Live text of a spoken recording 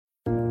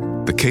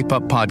The Cape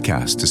Up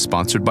podcast is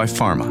sponsored by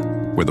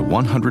Pharma, where the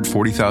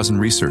 140,000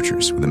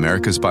 researchers with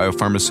America's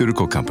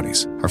biopharmaceutical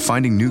companies are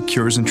finding new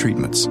cures and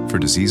treatments for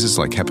diseases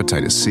like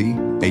hepatitis C,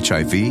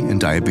 HIV, and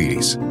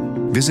diabetes.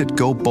 Visit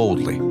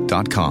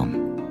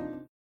goboldly.com.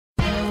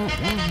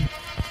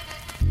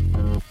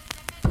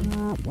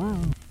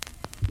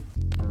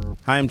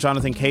 Hi, I'm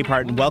Jonathan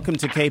Capehart, and welcome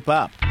to Cape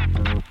Up.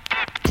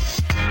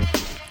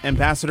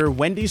 Ambassador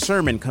Wendy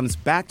Sherman comes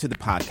back to the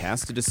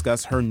podcast to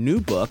discuss her new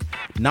book,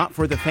 Not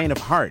for the Faint of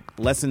Heart,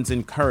 Lessons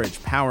in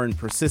Courage, Power, and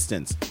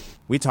Persistence.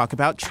 We talk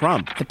about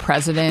Trump. The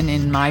president,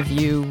 in my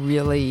view,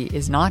 really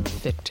is not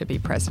fit to be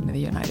president of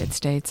the United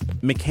States.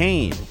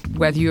 McCain.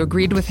 Whether you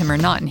agreed with him or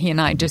not, and he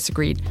and I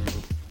disagreed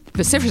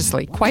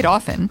vociferously quite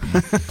often,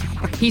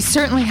 he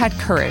certainly had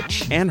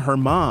courage. And her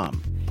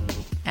mom.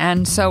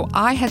 And so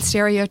I had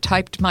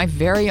stereotyped my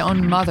very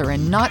own mother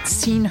and not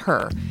seen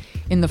her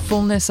in the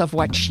fullness of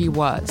what she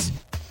was.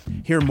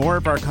 Hear more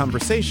of our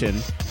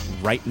conversation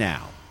right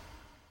now.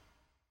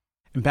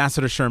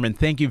 Ambassador Sherman,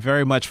 thank you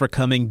very much for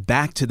coming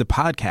back to the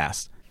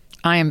podcast.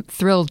 I am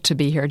thrilled to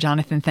be here,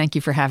 Jonathan. Thank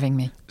you for having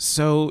me.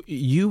 So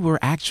you were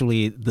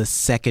actually the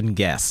second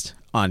guest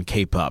on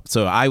Cape Up.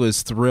 So I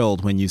was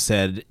thrilled when you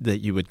said that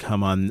you would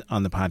come on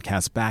the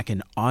podcast back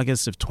in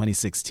August of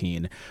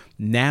 2016.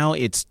 Now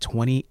it's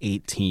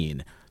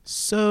 2018.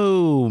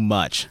 So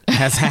much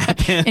has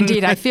happened.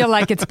 Indeed, I feel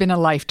like it's been a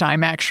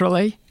lifetime,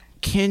 actually.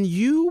 Can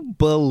you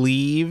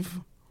believe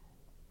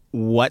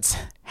what's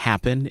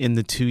happened in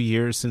the 2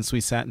 years since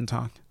we sat and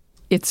talked?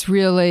 It's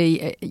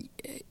really,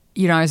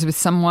 I was with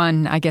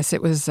someone, I guess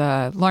it was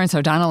Lawrence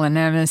O'Donnell on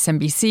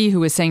MSNBC, who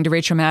was saying to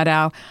Rachel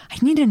Maddow, I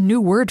need a new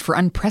word for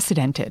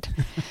unprecedented,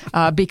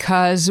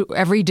 because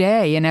every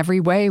day in every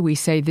way we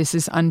say this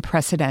is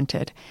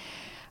unprecedented.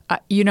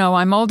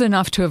 I'm old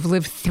enough to have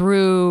lived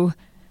through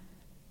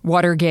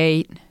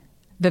Watergate,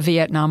 the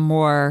Vietnam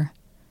War,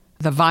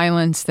 the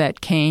violence that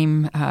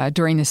came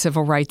during the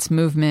Civil Rights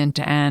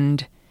Movement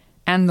and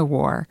the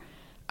war,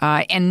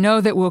 and know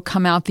that we'll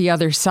come out the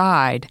other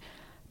side.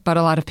 But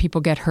a lot of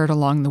people get hurt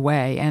along the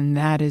way, and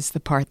that is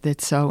the part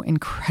that's so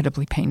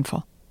incredibly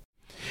painful.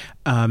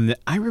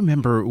 I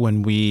remember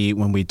when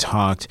we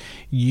talked,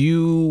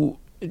 you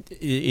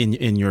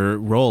in your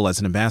role as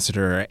an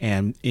ambassador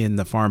and in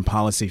the foreign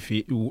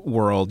policy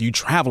world, you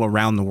travel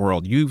around the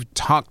world. You've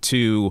talked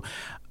to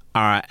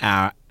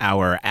our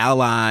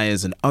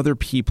allies and other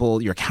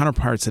people, your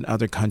counterparts in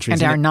other countries.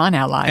 And our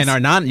non-allies.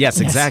 Yes,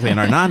 exactly. And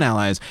our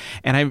non-allies.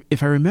 And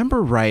if I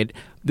remember right,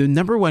 the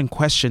number one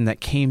question that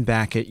came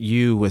back at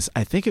you was,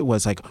 I think it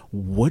was like,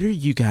 what are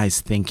you guys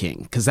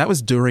thinking? Because that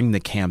was during the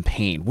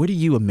campaign. What are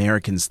you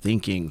Americans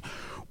thinking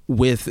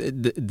with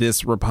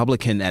this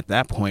Republican, at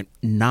that point,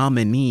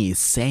 nominee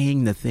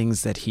saying the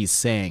things that he's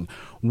saying?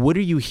 What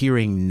are you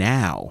hearing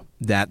now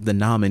that the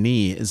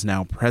nominee is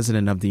now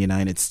president of the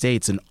United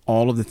States and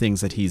all of the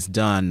things that he's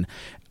done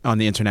on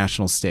the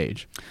international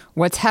stage?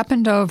 What's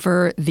happened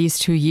over these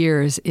 2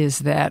 years is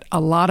that a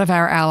lot of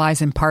our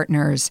allies and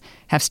partners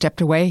have stepped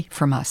away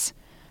from us.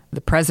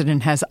 The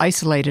president has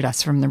isolated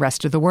us from the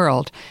rest of the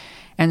world.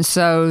 And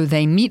so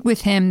they meet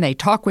with him, they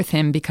talk with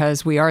him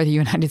because we are the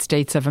United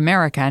States of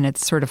America, and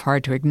it's sort of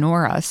hard to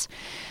ignore us.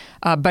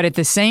 But at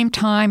the same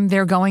time,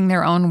 they're going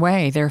their own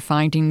way. They're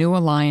finding new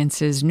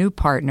alliances, new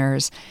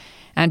partners.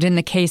 And in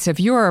the case of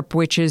Europe,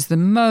 which is the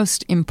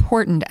most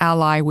important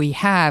ally we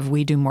have,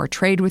 we do more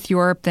trade with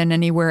Europe than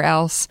anywhere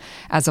else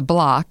as a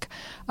bloc.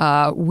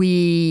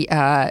 We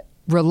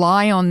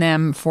rely on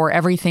them for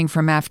everything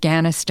from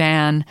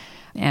Afghanistan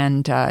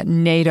and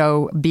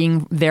NATO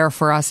being there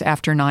for us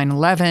after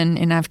 9/11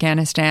 in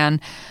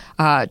Afghanistan,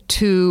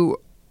 to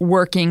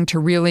working to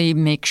really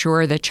make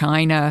sure that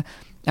China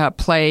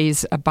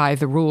plays by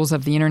the rules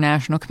of the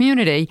international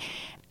community.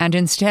 And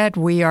instead,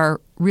 we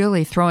are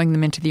really throwing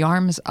them into the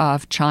arms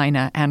of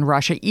China and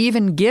Russia,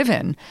 even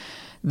given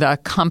the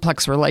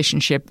complex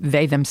relationship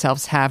they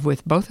themselves have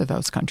with both of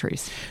those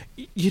countries.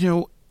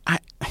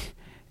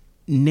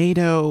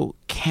 NATO,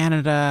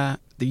 Canada,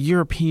 the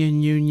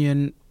European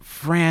Union,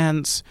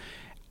 France,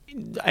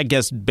 I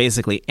guess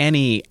basically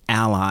any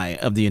ally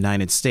of the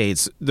United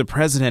States, the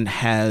president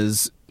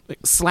has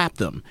slapped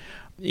them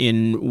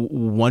in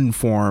one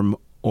form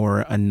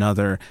or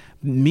another.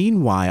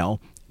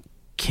 Meanwhile,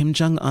 Kim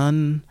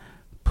Jong-un,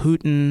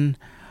 Putin,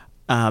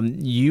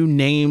 you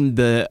name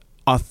the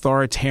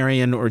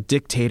authoritarian or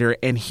dictator,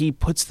 and he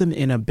puts them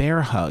in a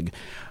bear hug.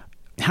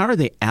 How are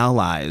the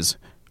allies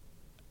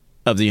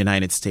of the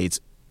United States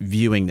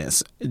viewing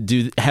this?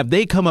 Have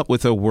they come up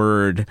with a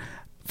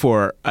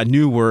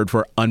new word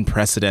for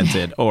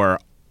unprecedented or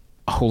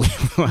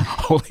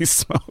holy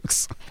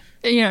smokes?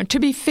 To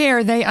be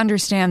fair, they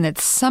understand that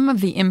some of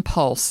the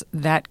impulse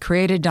that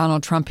created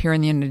Donald Trump here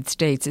in the United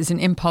States is an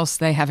impulse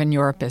they have in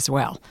Europe as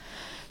well.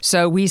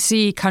 So we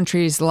see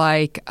countries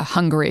like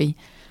Hungary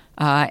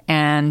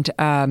and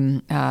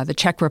the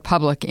Czech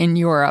Republic in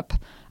Europe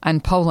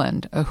and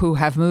Poland who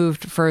have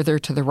moved further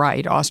to the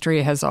right.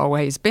 Austria has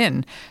always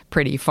been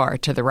pretty far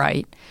to the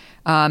right.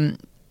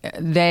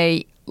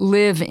 They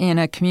live in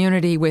a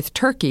community with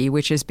Turkey,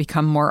 which has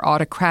become more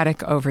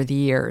autocratic over the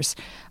years.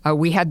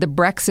 We had the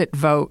Brexit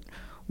vote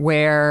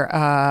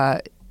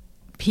where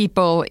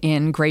people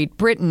in Great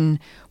Britain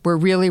were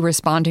really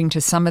responding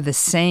to some of the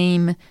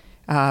same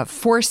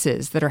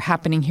forces that are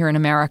happening here in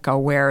America,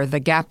 where the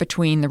gap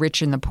between the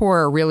rich and the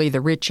poor, really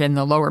the rich and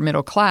the lower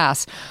middle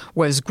class,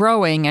 was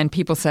growing, and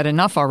people said,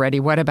 enough already,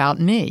 what about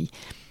me?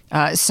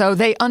 So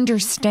they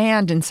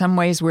understand in some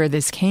ways where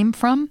this came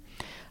from.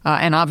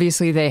 And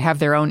obviously they have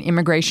their own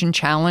immigration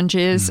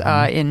challenges,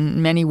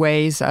 in many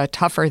ways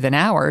tougher than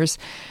ours.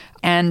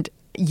 And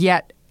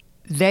yet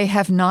they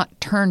have not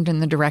turned in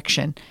the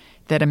direction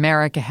that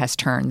America has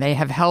turned. They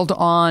have held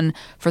on,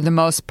 for the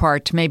most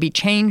part, to maybe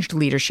changed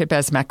leadership,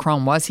 as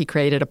Macron was. He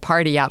created a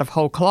party out of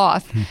whole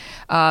cloth.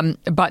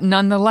 But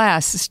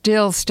nonetheless,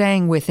 still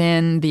staying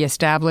within the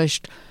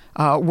established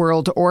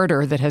world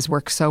order that has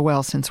worked so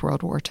well since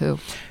World War II.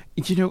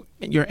 You know,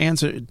 your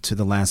answer to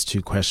the last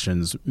two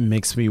questions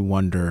makes me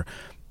wonder,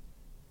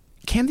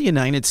 can the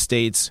United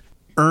States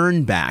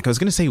earn back, I was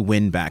going to say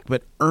win back,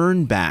 but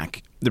earn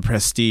back the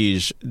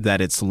prestige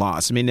that it's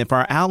lost? I mean, if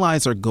our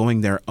allies are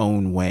going their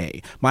own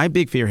way, my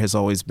big fear has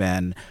always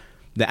been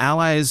the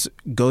allies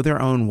go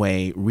their own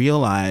way,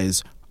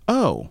 realize,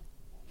 oh,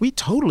 we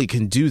totally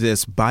can do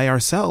this by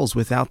ourselves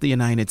without the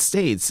United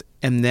States.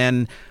 And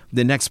then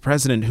the next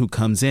president who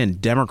comes in,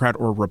 Democrat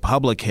or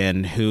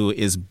Republican, who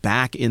is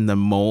back in the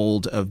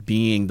mold of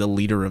being the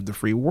leader of the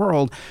free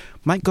world,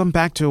 might come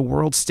back to a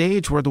world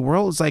stage where the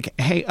world is like,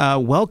 hey,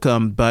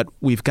 welcome, but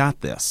we've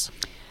got this.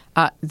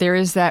 There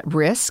is that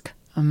risk.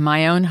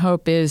 My own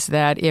hope is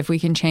that if we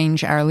can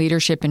change our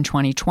leadership in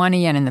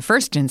 2020 and in the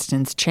first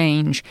instance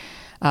change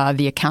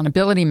the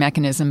accountability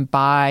mechanism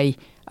by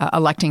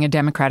electing a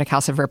Democratic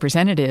House of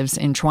Representatives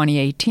in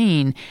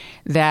 2018,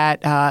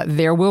 that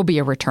there will be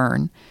a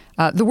return.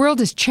 The world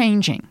is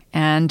changing,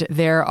 and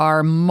there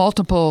are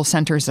multiple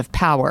centers of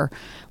power.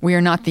 We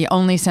are not the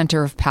only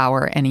center of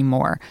power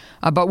anymore,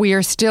 but we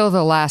are still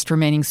the last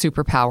remaining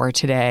superpower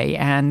today,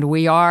 and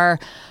we are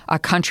a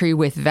country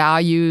with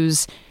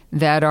values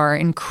that are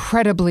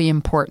incredibly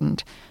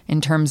important in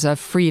terms of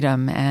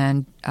freedom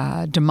and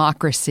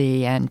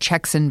democracy and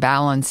checks and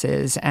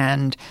balances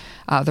and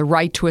the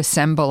right to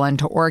assemble and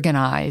to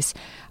organize.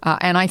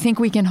 And I think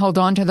we can hold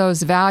on to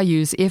those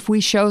values if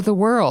we show the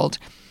world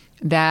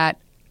that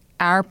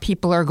our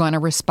people are going to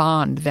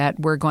respond, that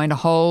we're going to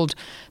hold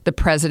the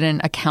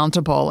president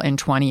accountable in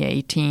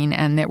 2018,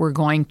 and that we're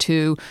going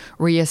to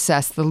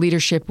reassess the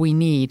leadership we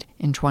need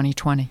in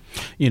 2020.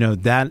 You know,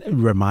 that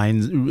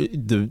reminds,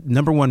 the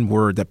number one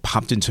word that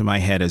popped into my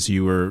head as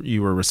you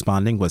were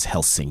responding was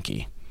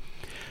Helsinki.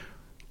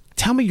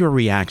 Tell me your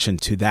reaction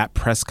to that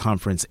press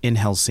conference in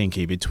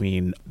Helsinki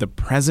between the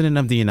president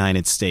of the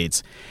United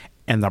States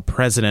and the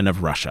president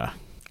of Russia.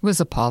 It was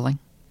appalling.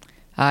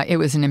 It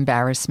was an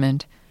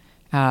embarrassment.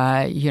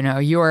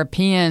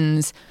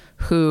 Europeans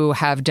who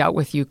have dealt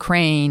with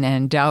Ukraine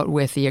and dealt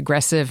with the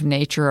aggressive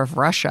nature of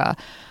Russia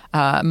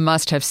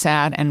must have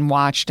sat and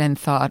watched and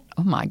thought,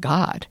 oh, my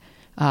God,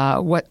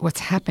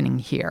 what's happening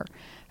here?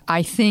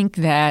 I think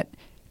that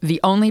the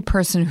only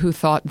person who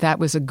thought that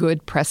was a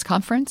good press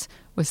conference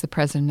was the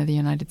president of the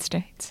United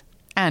States.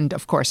 And,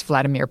 of course,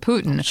 Vladimir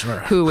Putin,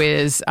 who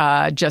is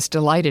just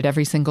delighted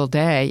every single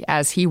day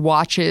as he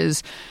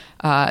watches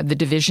the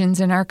divisions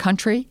in our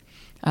country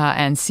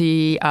and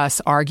see us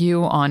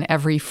argue on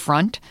every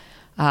front,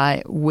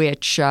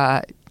 which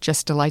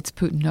just delights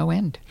Putin no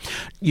end.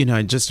 You know,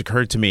 it just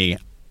occurred to me,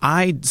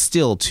 I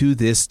still, to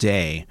this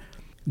day,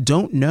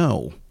 don't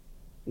know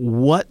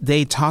what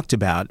they talked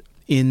about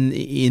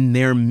in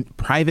their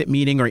private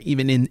meeting or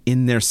even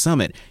in their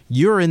summit.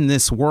 You're in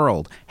this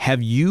world.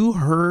 Have you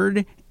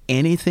heard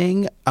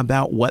anything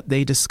about what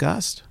they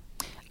discussed?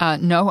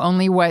 No,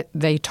 only what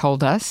they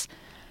told us.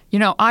 You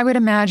know, I would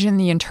imagine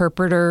the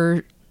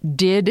interpreter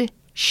did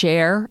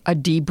share a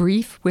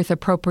debrief with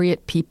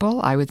appropriate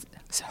people. I would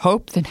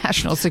hope the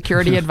National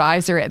Security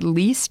Advisor at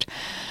least.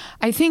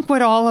 I think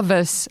what all of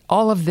this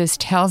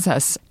tells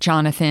us,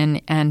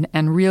 Jonathan,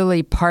 and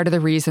really part of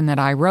the reason that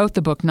I wrote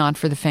the book, Not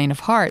for the Faint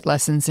of Heart,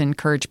 Lessons in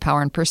Courage,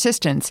 Power, and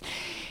Persistence,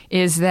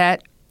 is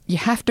that you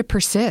have to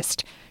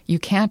persist. You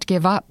can't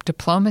give up.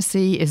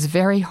 Diplomacy is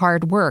very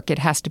hard work. It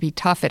has to be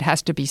tough. It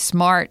has to be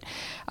smart.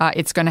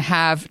 It's going to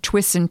have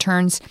twists and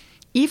turns.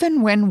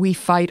 Even when we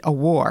fight a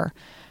war,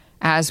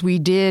 as we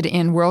did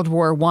in World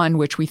War I,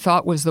 which we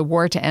thought was the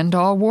war to end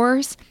all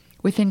wars,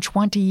 within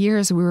 20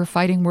 years we were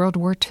fighting World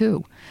War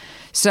II.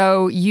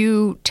 So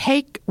you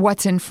take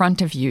what's in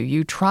front of you.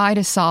 You try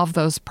to solve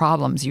those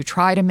problems. You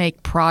try to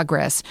make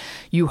progress.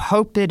 You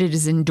hope that it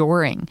is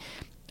enduring.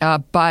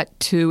 But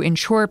to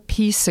ensure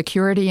peace,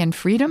 security, and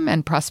freedom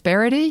and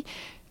prosperity,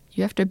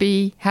 you have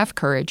to have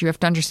courage. You have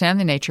to understand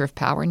the nature of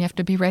power, and you have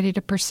to be ready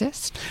to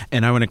persist.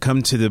 And I want to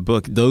come to the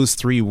book, those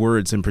three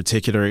words in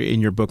particular in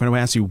your book. I want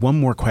to ask you one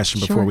more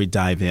question before we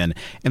dive in,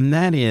 and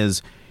that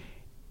is,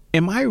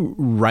 am I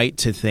right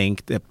to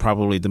think that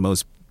probably the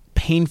most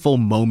painful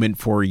moment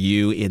for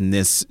you in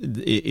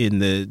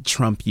the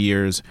Trump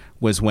years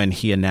was when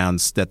he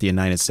announced that the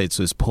United States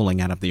was pulling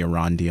out of the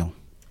Iran deal?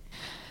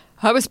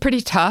 It was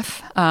pretty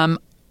tough. I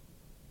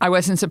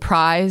wasn't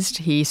surprised.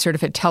 He sort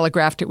of had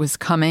telegraphed it was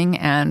coming.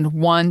 And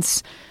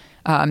once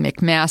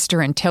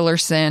McMaster and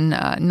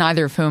Tillerson,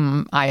 neither of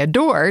whom I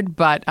adored,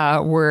 but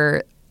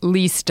were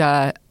least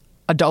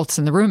adults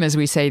in the room, as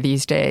we say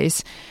these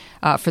days,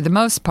 for the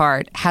most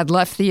part, had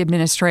left the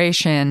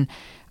administration,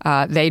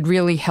 they'd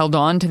really held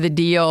on to the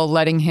deal,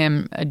 letting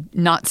him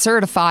not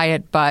certify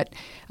it, but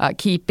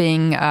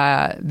keeping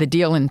the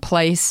deal in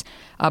place.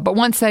 But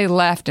once they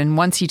left and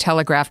once he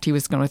telegraphed he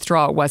was going to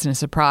withdraw, it wasn't a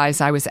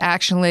surprise. I was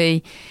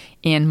actually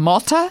in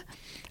Malta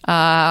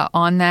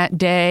on that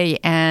day,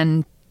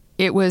 and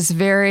it was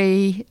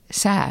very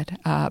sad.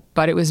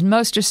 But it was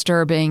most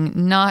disturbing,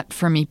 not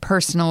for me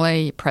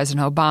personally,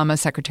 President Obama,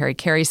 Secretary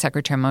Kerry,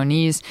 Secretary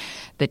Moniz,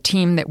 the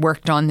team that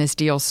worked on this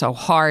deal so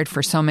hard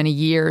for so many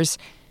years.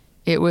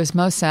 It was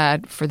most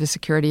sad for the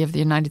security of the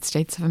United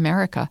States of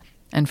America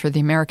and for the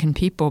American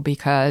people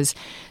because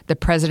the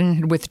president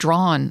had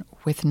withdrawn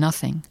with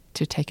nothing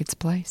to take its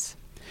place.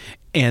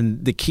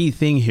 And the key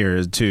thing here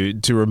is to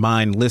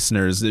remind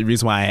listeners, the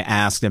reason why I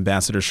asked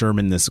Ambassador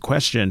Sherman this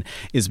question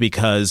is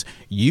because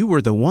you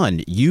were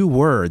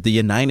the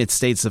United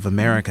States of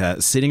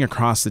America sitting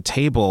across the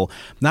table,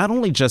 not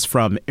only just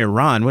from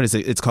Iran, what is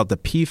it? It's called the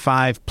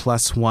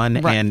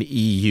P5+1 right. and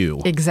EU.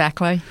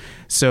 Exactly.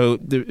 So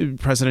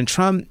President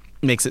Trump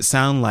makes it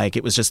sound like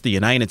it was just the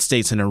United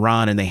States and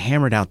Iran and they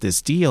hammered out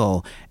this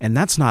deal, and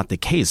that's not the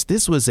case.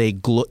 This was a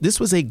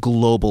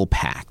global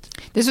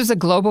pact. This was a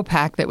global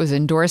pact that was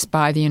endorsed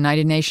by the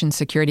United Nations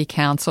Security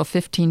Council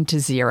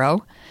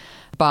 15-0,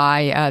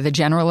 by the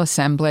General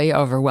Assembly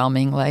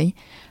overwhelmingly.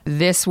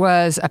 This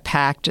was a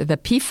pact. The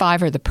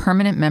P5 are the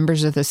permanent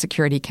members of the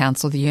Security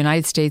Council, the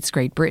United States,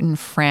 Great Britain,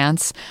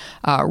 France,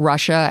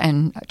 Russia,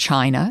 and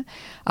China.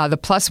 The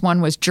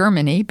 +1 was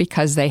Germany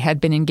because they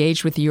had been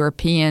engaged with the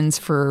Europeans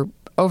for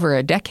over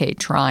a decade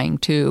trying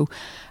to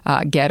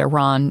get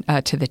Iran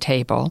to the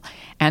table.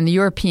 And the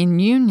European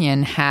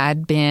Union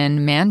had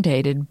been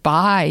mandated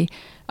by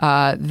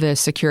the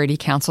Security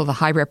Council, the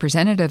High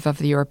Representative of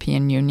the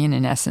European Union,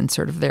 in essence,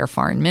 sort of their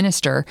foreign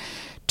minister,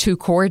 to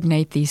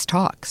coordinate these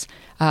talks.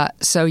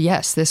 So,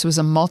 yes, this was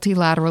a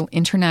multilateral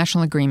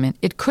international agreement.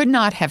 It could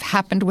not have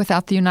happened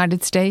without the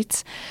United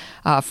States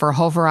for a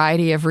whole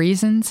variety of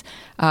reasons,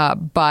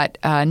 but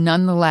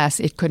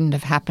nonetheless, it couldn't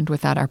have happened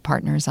without our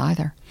partners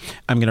either.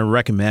 I'm going to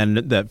recommend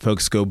that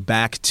folks go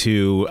back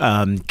to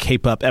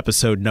Cape Up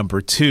episode number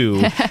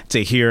 2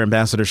 to hear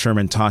Ambassador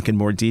Sherman talk in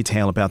more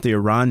detail about the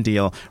Iran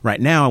deal. Right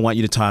now, I want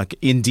you to talk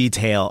in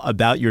detail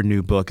about your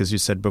new book, as you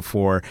said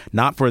before,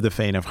 Not for the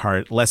Faint of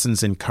Heart,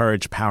 Lessons in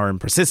Courage, Power,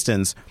 and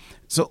Persistence.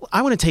 So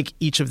I want to take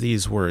each of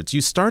these words.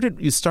 You started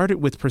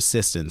with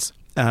persistence.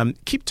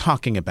 Keep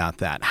talking about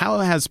that. How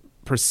has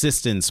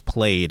persistence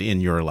played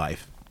in your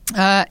life?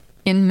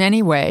 In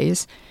many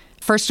ways.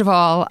 First of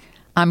all,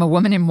 I'm a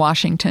woman in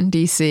Washington,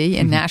 D.C.,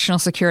 in national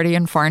security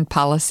and foreign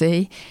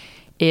policy.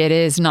 It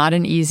is not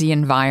an easy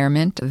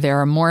environment. There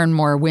are more and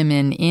more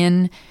women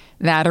in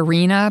that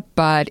arena,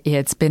 but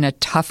it's been a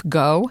tough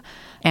go.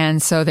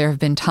 And so there have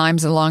been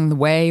times along the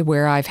way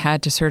where I've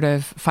had to sort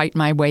of fight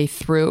my way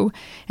through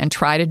and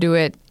try to do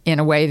it in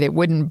a way that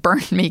wouldn't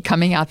burn me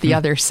coming out the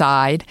other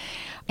side.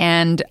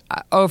 And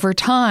over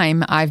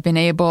time, I've been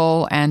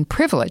able and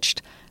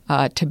privileged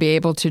to be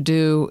able to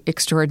do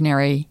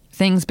extraordinary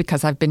things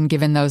because I've been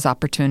given those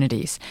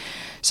opportunities.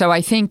 So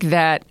I think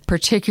that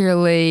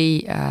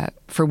particularly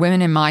for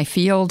women in my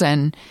field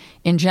and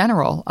in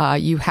general,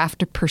 you have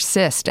to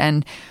persist.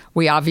 And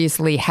we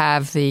obviously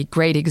have the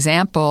great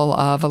example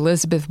of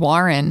Elizabeth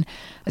Warren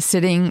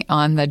sitting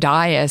on the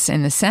dais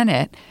in the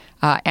Senate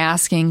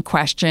asking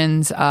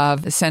questions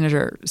of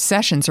Senator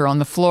Sessions or on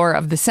the floor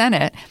of the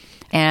Senate.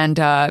 And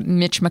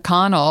Mitch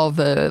McConnell,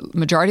 the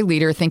majority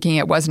leader, thinking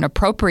it wasn't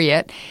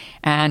appropriate.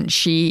 And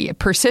she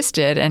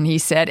persisted. And he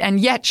said, and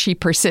yet she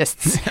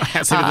persists.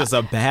 As if it's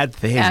a bad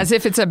thing. As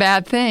if it's a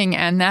bad thing.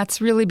 And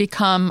that's really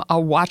become a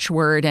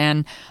watchword.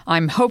 And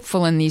I'm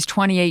hopeful in these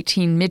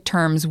 2018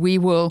 midterms, we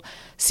will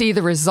see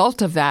the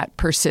result of that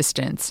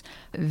persistence.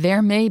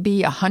 There may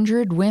be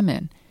 100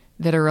 women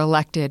that are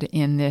elected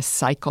in this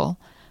cycle.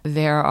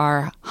 There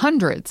are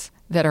hundreds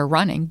that are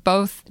running,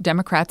 both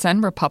Democrats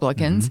and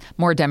Republicans,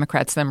 more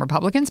Democrats than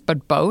Republicans,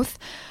 but both.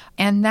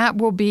 And that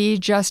will be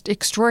just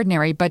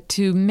extraordinary. But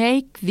to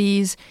make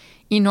these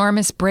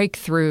enormous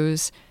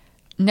breakthroughs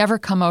never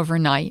come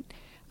overnight.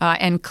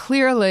 And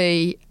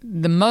clearly,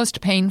 the most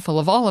painful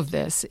of all of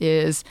this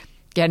is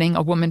getting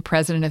a woman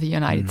president of the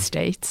United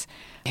States.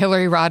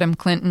 Hillary Rodham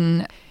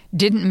Clinton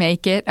didn't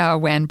make it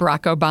when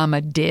Barack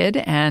Obama did.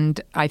 And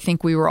I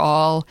think we were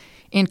all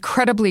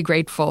incredibly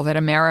grateful that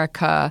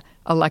America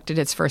elected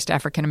its first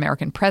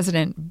African-American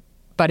president,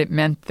 but it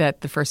meant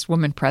that the first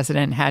woman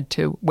president had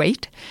to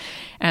wait.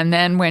 And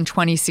then when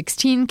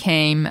 2016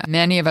 came,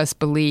 many of us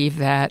believe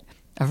that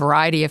a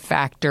variety of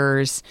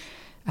factors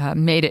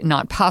made it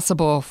not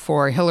possible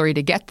for Hillary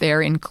to get there,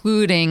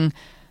 including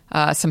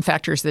some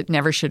factors that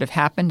never should have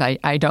happened.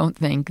 I don't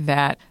think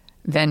that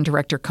then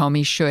Director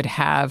Comey should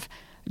have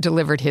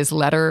delivered his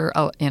letter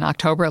in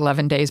October,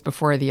 11 days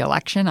before the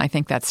election. I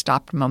think that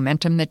stopped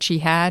momentum that she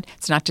had.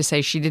 It's not to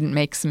say she didn't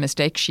make some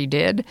mistakes. She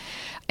did.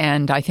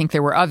 And I think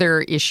there were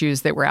other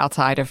issues that were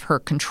outside of her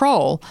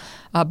control.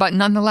 But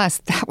nonetheless,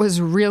 that was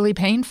really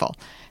painful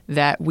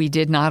that we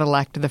did not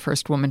elect the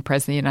first woman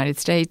president of the United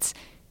States,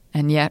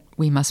 and yet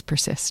we must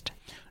persist.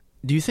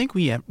 Do you think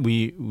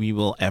we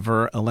will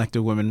ever elect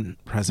a woman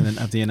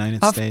president of the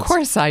United States? Of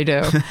course I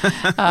do.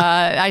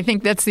 I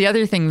think that's the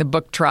other thing the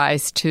book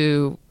tries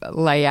to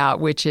lay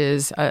out, which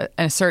is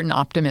a certain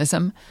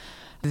optimism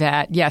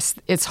that, yes,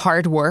 it's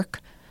hard work.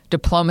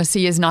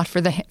 Diplomacy is not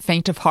for the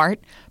faint of heart.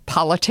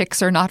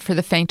 Politics are not for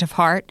the faint of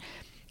heart.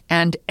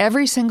 And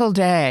every single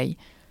day,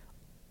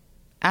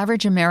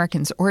 average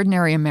Americans,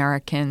 ordinary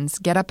Americans,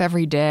 get up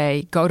every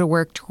day, go to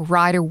work,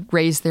 try to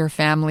raise their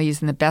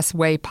families in the best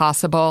way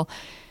possible.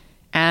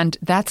 And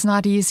that's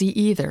not easy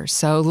either.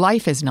 So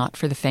life is not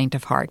for the faint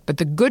of heart. But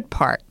the good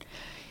part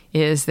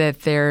is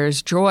that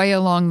there's joy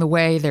along the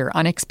way. There are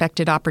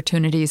unexpected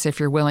opportunities if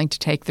you're willing to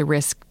take the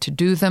risk to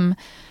do them,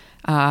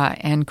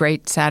 and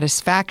great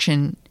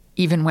satisfaction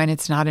even when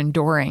it's not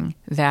enduring,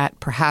 that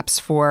perhaps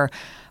for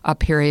a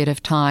period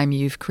of time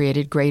you've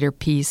created greater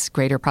peace,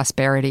 greater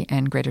prosperity,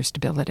 and greater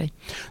stability.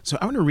 So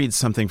I want to read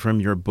something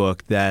from your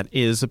book that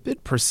is a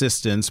bit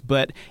persistence,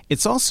 but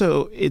it's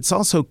also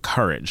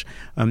courage.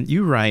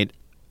 You write,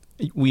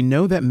 "We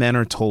know that men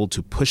are told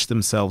to push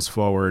themselves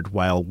forward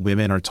while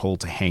women are told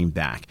to hang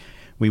back.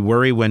 We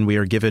worry when we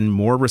are given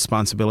more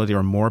responsibility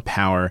or more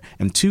power,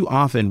 and too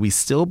often we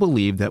still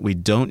believe that we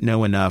don't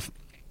know enough,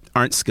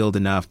 aren't skilled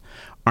enough,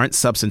 aren't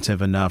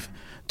substantive enough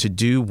to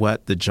do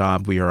what the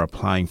job we are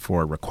applying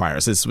for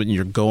requires." This is when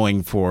you're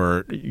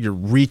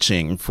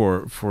reaching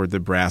for the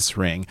brass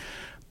ring.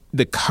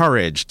 The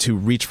courage to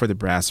reach for the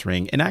brass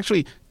ring and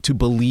actually to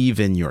believe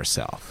in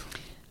yourself.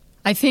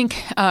 I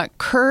think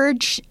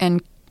courage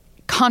and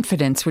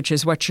confidence, which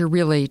is what you're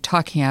really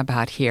talking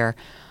about here,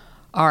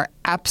 are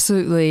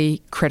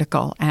absolutely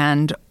critical.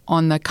 And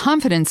on the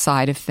confidence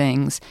side of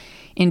things,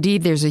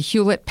 indeed, there's a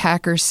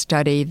Hewlett-Packard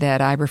study that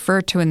I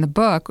refer to in the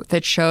book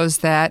that shows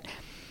that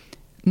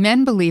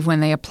men believe when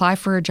they apply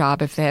for a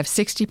job, if they have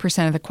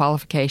 60% of the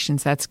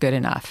qualifications, that's good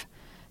enough.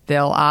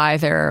 They'll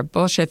either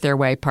bullshit their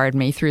way,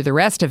 through the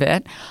rest of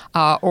it,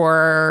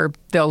 or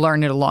they'll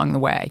learn it along the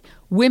way.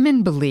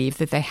 Women believe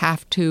that they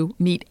have to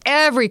meet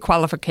every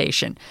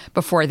qualification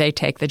before they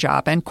take the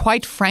job. And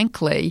quite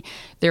frankly,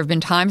 there have been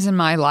times in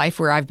my life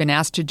where I've been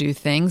asked to do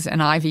things,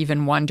 and I've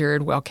even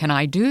wondered, well, can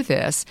I do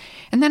this?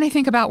 And then I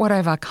think about what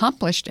I've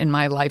accomplished in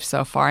my life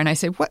so far, and I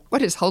say,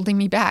 what is holding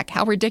me back?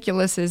 How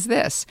ridiculous is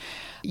this?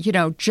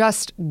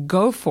 Just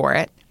go for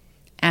it.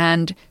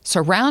 And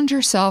surround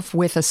yourself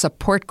with a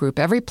support group.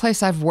 Every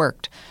place I've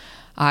worked,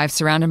 I've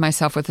surrounded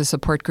myself with a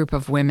support group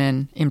of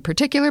women in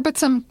particular, but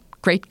some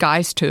great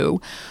guys too,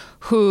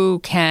 who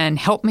can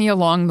help me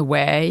along the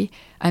way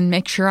and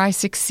make sure I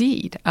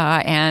succeed.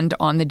 And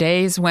on the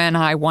days when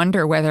I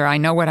wonder whether I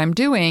know what I'm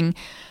doing,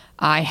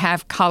 I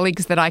have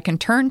colleagues that I can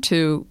turn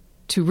to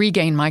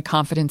regain my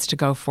confidence to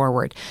go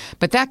forward.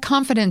 But that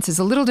confidence is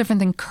a little different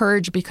than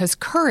courage, because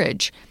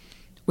courage,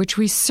 which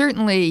we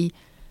certainly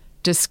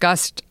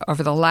discussed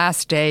over the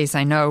last days.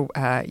 I know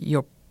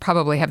you'll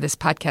probably have this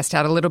podcast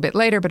out a little bit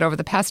later, but over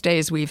the past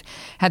days, we've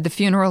had the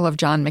funeral of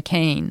John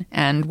McCain.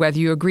 And whether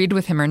you agreed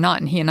with him or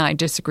not, and he and I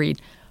disagreed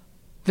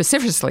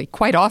vociferously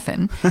quite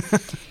often,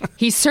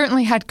 he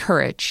certainly had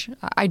courage.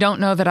 I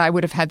don't know that I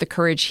would have had the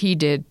courage he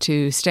did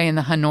to stay in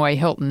the Hanoi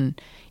Hilton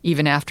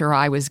even after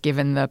I was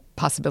given the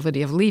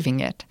possibility of leaving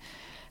it,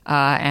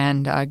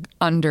 and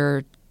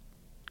under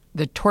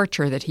the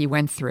torture that he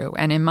went through.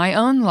 And in my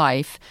own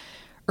life,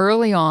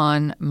 early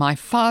on, my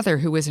father,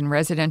 who was in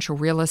residential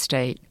real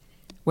estate,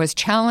 was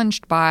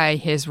challenged by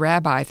his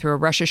rabbi through a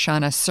Rosh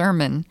Hashanah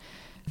sermon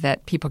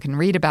that people can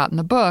read about in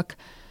the book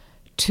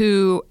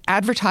to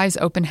advertise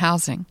open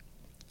housing.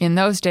 In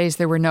those days,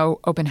 there were no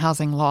open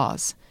housing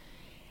laws.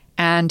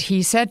 And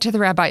he said to the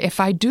rabbi, if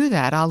I do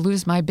that, I'll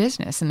lose my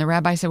business. And the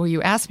rabbi said, well,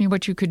 you asked me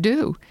what you could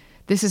do.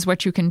 This is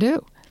what you can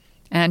do.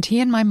 And he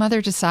and my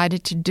mother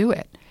decided to do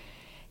it.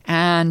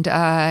 And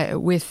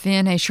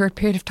within a short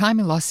period of time,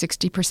 he lost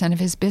 60% of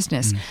his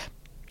business.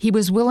 He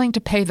was willing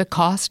to pay the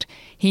cost.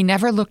 He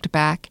never looked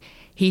back.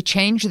 He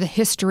changed the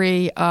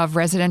history of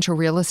residential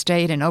real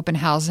estate and open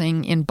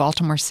housing in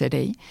Baltimore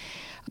City.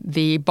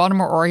 The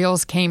Baltimore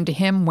Orioles came to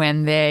him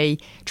when they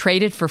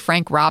traded for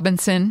Frank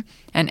Robinson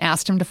and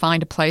asked him to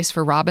find a place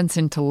for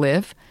Robinson to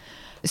live.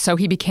 So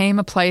he became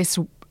a place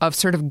of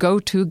sort of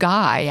go-to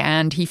guy,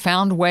 and he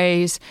found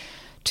ways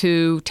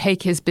to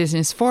take his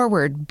business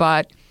forward.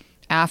 But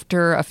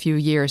after a few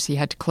years, he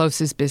had to close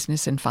his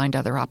business and find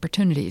other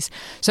opportunities.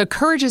 So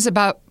courage is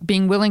about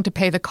being willing to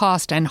pay the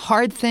cost, and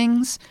hard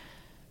things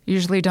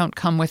usually don't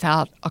come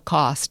without a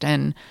cost.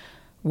 And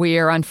we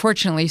are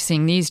unfortunately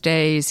seeing these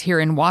days here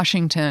in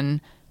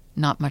Washington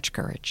not much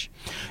courage.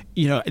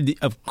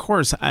 Of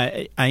course,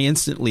 I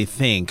instantly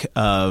think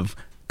of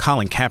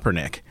Colin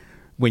Kaepernick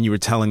when you were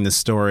telling the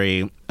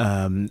story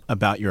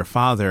about your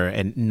father,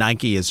 and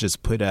Nike has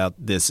just put out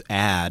this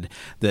ad.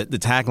 The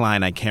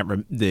tagline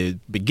the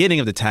beginning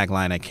of the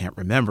tagline I can't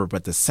remember,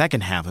 but the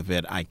second half of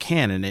it I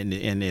can,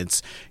 and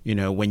it's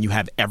when you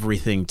have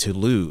everything to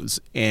lose,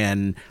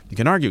 and you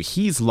can argue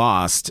he's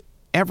lost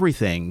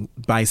everything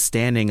by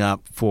standing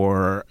up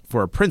for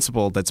a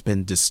principle that's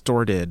been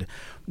distorted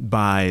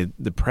by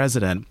the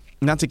president.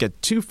 Not to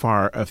get too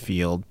far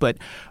afield, but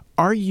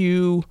are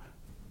you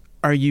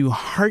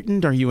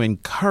heartened? Are you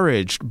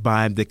encouraged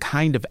by the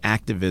kind of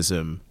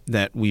activism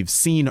that we've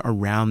seen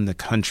around the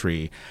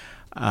country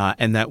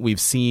and that we've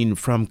seen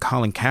from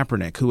Colin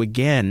Kaepernick, who,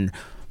 again,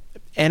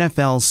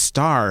 NFL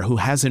star who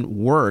hasn't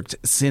worked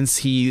since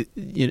he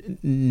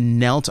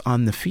knelt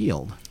on the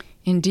field?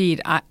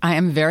 Indeed. I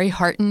am very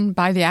heartened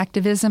by the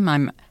activism.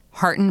 I'm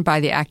heartened by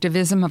the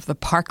activism of the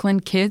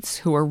Parkland kids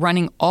who are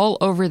running all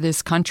over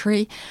this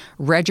country,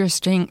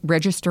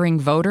 registering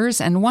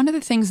voters. And one of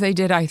the things they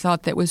did I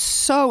thought that was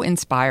so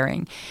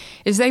inspiring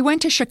is they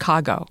went to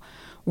Chicago,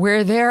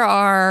 where there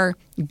are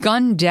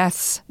gun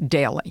deaths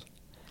daily.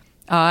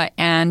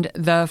 And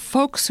the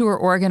folks who are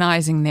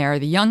organizing there,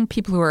 the young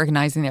people who are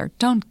organizing there,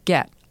 don't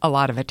get a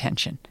lot of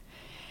attention.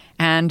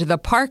 And the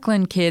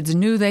Parkland kids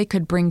knew they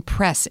could bring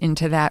press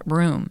into that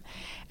room.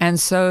 And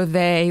so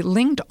they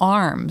linked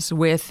arms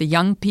with the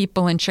young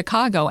people in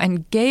Chicago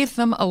and gave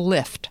them a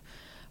lift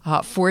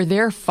for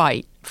their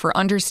fight, for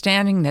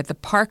understanding that the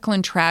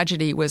Parkland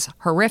tragedy was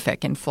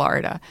horrific in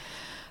Florida,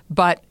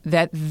 but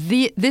that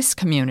these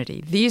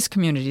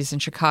communities in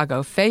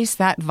Chicago face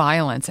that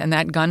violence and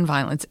that gun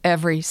violence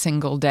every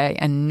single day,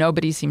 and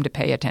nobody seemed to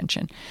pay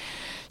attention.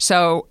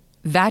 So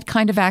that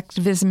kind of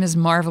activism is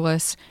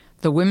marvelous.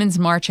 The Women's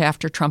March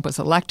after Trump was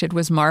elected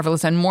was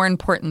marvelous. And more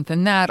important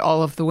than that,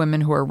 all of the women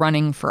who are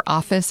running for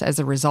office as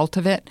a result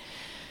of it.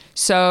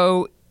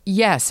 So,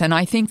 yes, and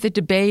I think the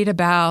debate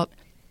about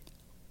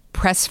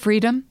press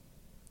freedom,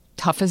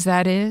 tough as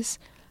that is,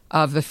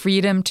 of the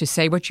freedom to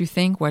say what you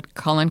think, what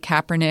Colin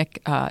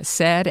Kaepernick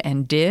said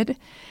and did,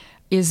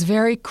 is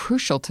very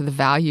crucial to the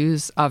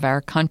values of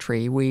our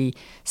country. We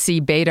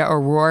see Beto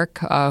O'Rourke,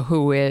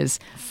 who is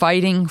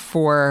fighting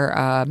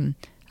for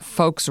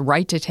folks'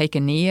 right to take a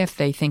knee if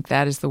they think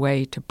that is the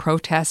way to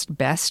protest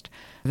best.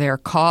 Their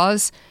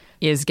cause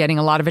is getting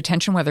a lot of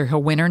attention. Whether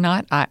he'll win or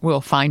not, we'll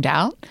find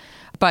out.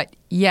 But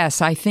yes,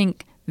 I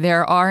think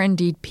there are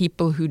indeed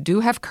people who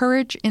do have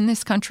courage in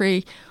this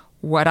country.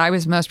 What I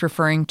was most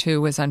referring to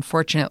was,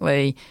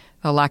 unfortunately,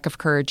 the lack of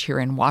courage here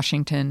in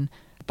Washington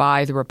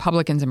by the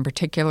Republicans in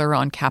particular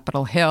on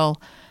Capitol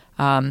Hill,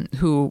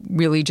 who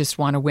really just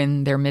want to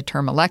win their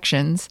midterm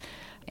elections.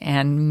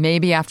 And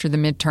maybe after the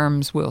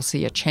midterms, we'll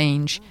see a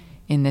change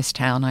in this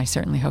town. I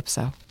certainly hope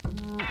so.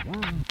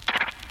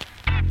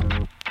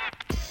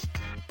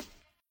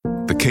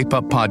 The Cape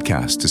Up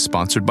podcast is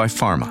sponsored by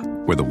Pharma,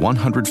 where the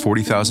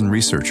 140,000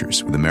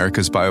 researchers with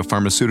America's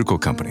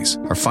biopharmaceutical companies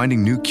are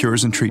finding new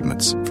cures and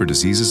treatments for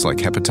diseases like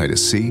hepatitis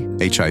C,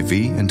 HIV,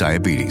 and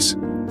diabetes.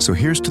 So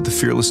here's to the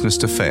fearlessness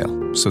to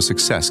fail so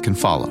success can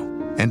follow,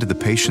 and to the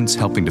patients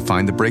helping to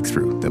find the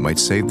breakthrough that might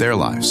save their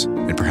lives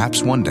and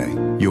perhaps one day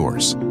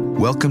yours.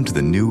 Welcome to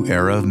the new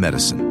era of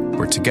medicine,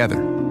 where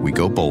together we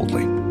go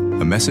boldly.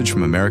 A message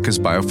from America's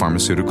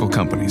biopharmaceutical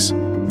companies.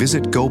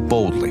 Visit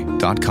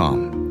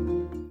goboldly.com.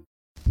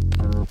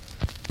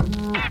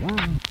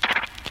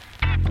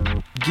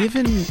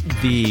 Given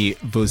the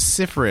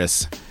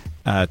vociferous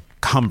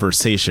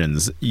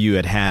conversations you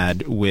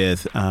had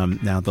with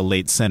now the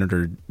late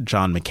Senator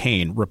John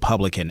McCain,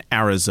 Republican,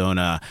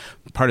 Arizona,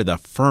 part of the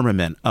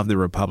firmament of the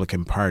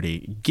Republican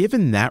Party,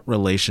 given that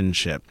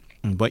relationship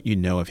and what you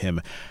know of him,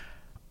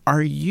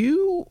 are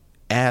you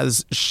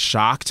as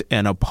shocked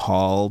and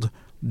appalled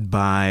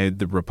by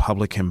the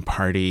Republican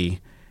Party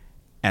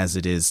as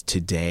it is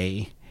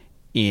today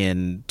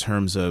in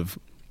terms of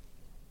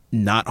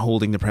not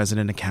holding the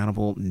president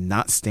accountable,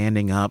 not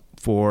standing up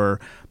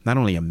for not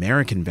only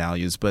American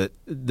values, but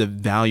the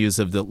values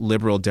of the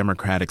liberal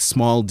democratic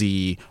small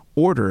d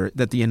order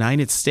that the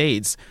United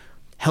States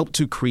helped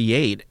to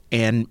create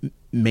and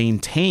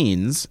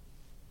maintains,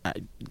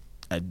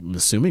 I'm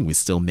assuming we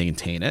still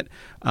maintain it,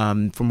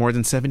 for more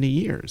than 70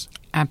 years.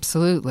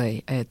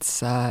 Absolutely.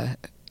 It's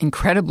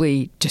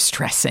incredibly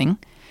distressing.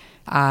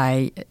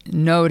 I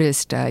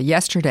noticed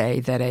yesterday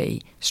that a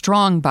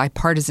strong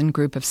bipartisan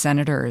group of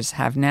senators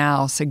have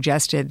now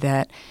suggested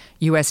that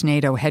U.S.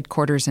 NATO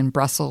headquarters in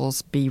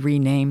Brussels be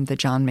renamed the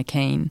John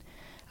McCain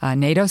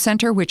NATO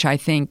Center, which I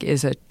think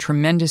is a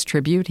tremendous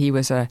tribute. He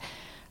was a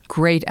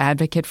great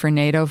advocate for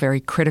NATO,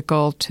 very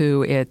critical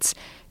to its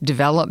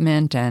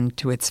development and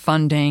to its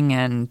funding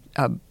and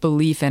a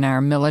belief in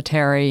our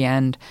military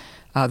and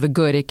the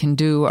good it can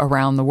do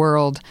around the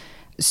world.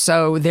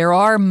 So there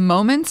are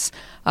moments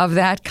of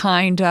that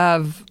kind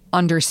of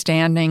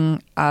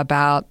understanding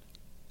about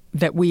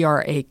that we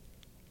are the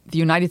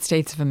United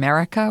States of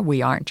America.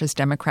 We aren't just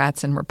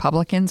Democrats and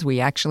Republicans. We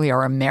actually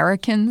are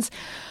Americans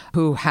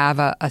who have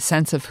a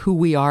sense of who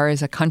we are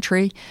as a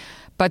country.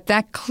 But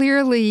that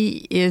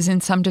clearly is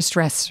in some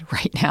distress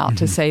right now,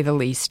 to say the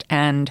least.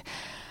 And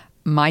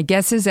My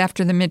guess is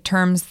after the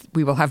midterms,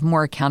 we will have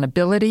more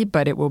accountability,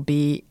 but it will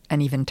be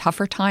an even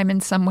tougher time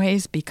in some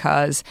ways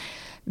because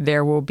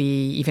there will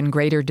be even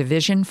greater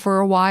division for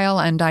a while.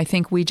 And I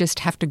think we just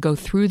have to go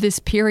through this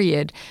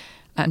period.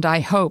 And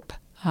I hope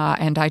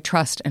and I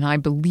trust and I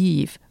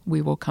believe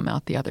we will come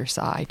out the other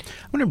side.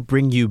 I want to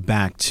bring you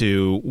back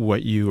to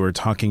what you were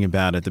talking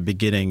about at the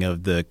beginning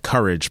of the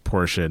courage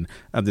portion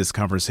of this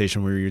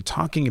conversation, where you're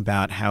talking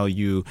about how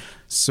you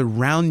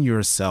surround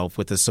yourself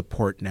with a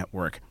support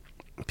network,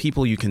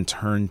 people you can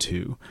turn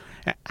to.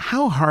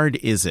 How hard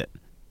is it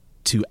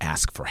to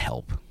ask for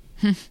help?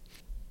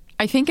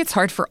 I think it's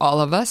hard for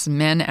all of us,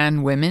 men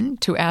and women,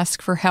 to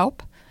ask for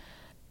help.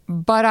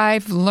 But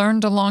I've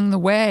learned along the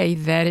way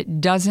that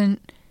it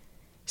doesn't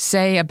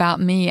say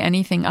about me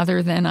anything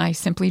other than I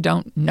simply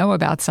don't know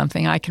about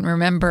something. I can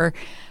remember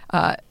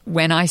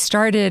when I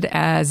started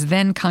as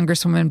then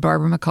Congresswoman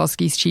Barbara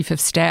Mikulski's chief of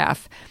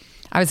staff,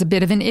 I was a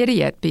bit of an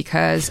idiot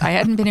because I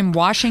hadn't been in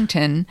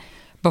Washington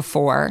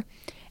before,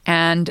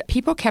 and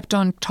people kept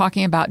on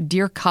talking about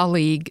dear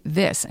colleague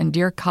this and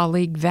dear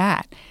colleague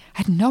that. I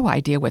had no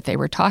idea what they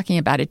were talking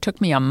about. It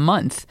took me a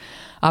month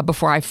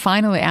before I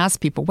finally asked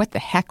people, what the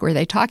heck were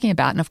they talking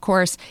about? And of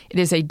course, it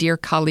is a dear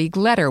colleague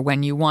letter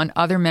when you want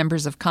other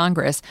members of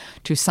Congress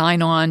to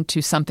sign on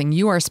to something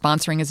you are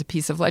sponsoring as a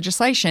piece of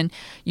legislation.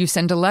 You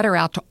send a letter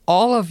out to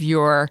all of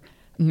your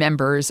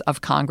members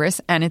of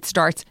Congress, and it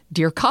starts,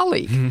 dear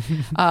colleague.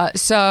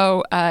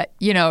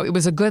 It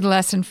was a good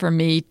lesson for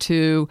me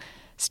to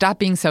stop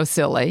being so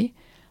silly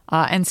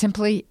and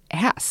simply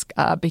ask,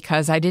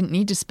 because I didn't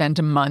need to spend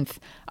a month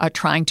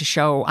trying to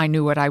show I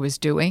knew what I was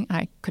doing.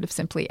 I could have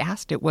simply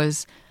asked. It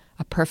was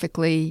a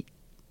perfectly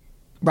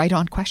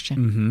right-on question.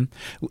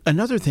 Mm-hmm.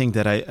 Another thing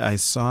that I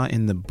saw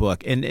in the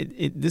book, and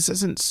this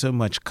isn't so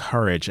much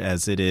courage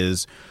as it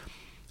is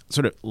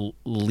sort of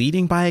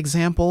leading by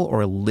example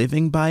or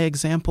living by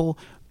example.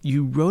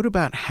 You wrote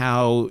about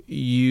how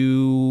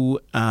you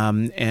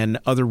and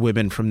other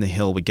women from the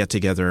Hill would get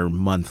together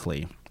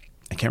monthly.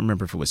 I can't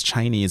remember if it was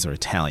Chinese or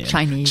Italian.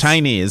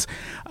 Chinese.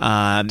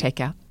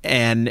 Takeout.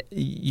 And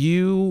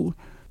you,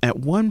 at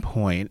one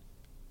point,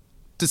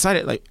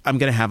 decided, I'm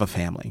going to have a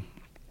family.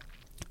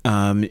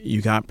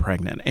 You got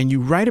pregnant. And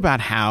you write about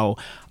how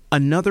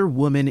another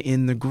woman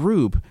in the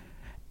group,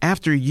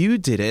 after you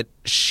did it,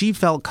 she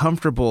felt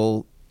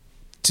comfortable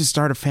to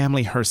start a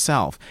family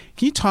herself.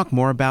 Can you talk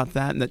more about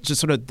that and just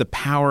sort of the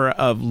power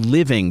of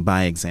living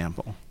by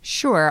example?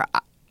 Sure.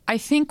 I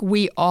think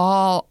we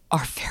all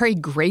are very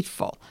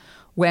grateful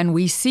when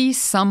we see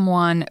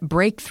someone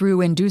break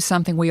through and do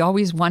something we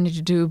always wanted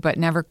to do but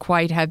never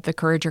quite had the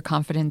courage or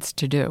confidence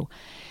to do.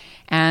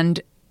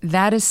 And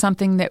that is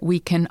something that we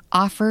can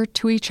offer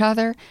to each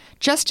other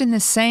just in the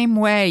same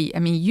way. I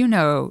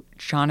mean,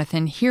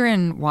 Jonathan, here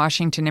in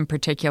Washington in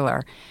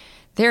particular,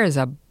 there is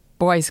a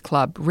boys'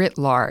 club writ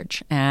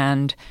large,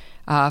 and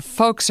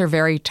folks are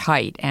very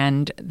tight,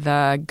 and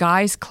the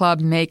guys'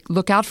 club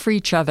look out for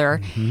each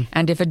other,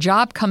 and if a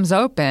job comes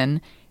open,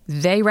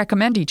 they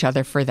recommend each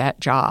other for that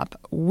job.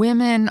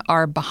 Women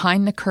are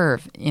behind the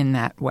curve in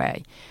that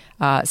way.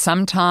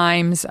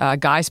 Sometimes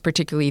guys,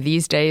 particularly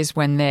these days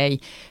when they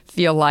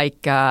feel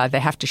like they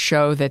have to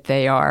show that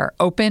they are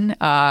open,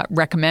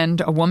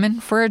 recommend a woman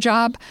for a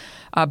job.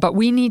 But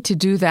we need to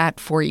do that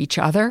for each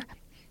other,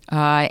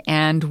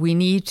 and we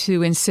need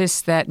to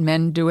insist that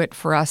men do it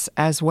for us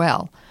as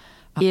well.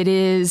 It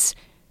is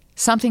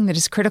something that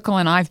is critical,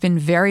 and I've been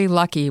very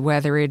lucky,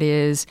 whether it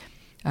is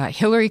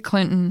Hillary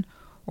Clinton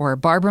or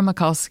Barbara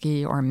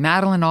Mikulski or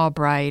Madeleine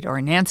Albright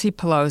or Nancy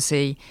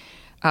Pelosi.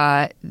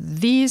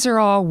 These are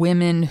all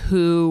women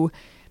who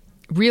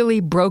really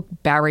broke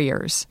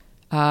barriers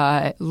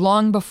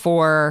long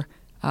before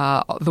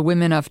the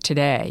women of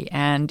today.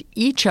 And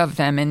each of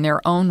them in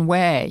their own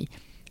way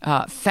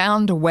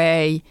found a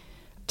way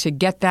to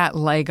get that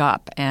leg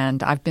up.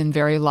 And I've been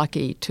very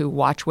lucky to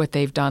watch what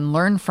they've done,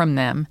 learn from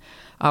them,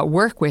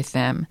 work with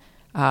them,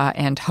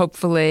 and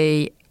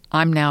hopefully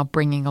I'm now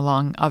bringing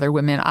along other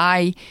women.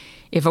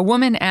 If a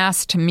woman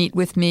asks to meet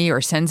with me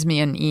or sends me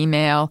an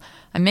email,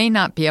 I may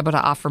not be able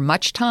to offer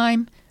much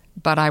time,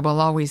 but I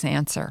will always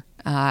answer.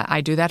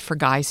 I do that for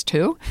guys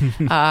too,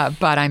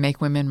 but I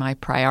make women my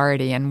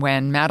priority. And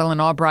when Madeleine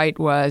Albright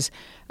was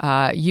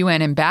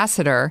UN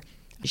ambassador,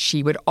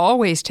 she would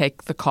always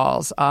take the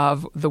calls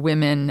of the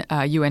women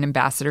UN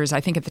ambassadors.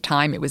 I think at the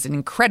time it was an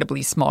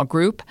incredibly small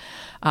group.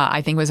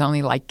 I think it was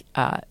only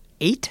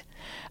 8.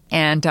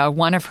 And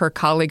one of her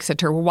colleagues said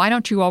to her, well, why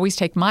don't you always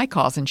take my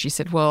calls? And she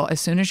said, well, as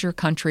soon as your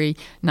country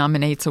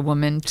nominates a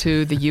woman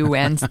to the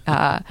UN,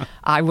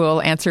 I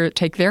will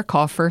take their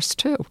call first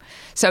too.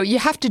 So you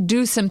have to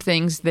do some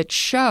things that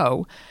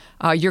show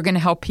you're going to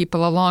help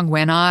people along.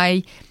 When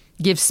I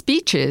give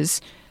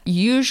speeches,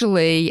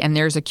 usually, and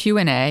there's a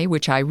Q&A,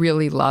 which I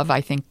really love.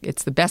 I think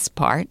it's the best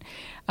part.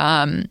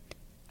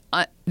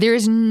 There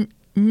is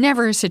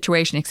never a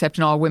situation, except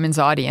in all women's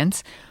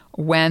audience,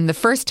 when the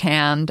first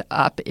hand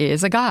up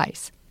is a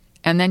guy's.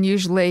 And then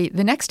usually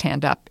the next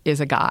hand up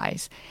is a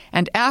guy's.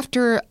 And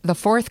after the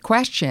fourth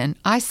question,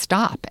 I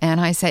stop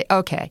and I say,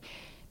 okay,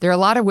 There are a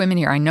lot of women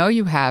here. I know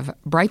you have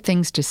bright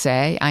things to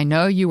say. I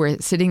know you were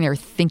sitting there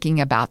thinking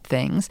about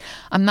things.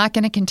 I'm not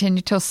going to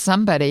continue till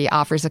somebody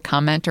offers a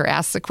comment or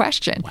asks a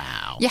question.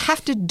 Wow. You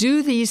have to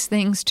do these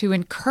things to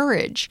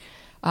encourage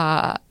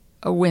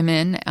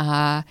women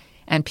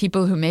and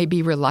people who may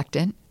be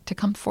reluctant to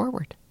come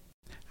forward.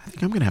 I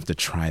think I'm going to have to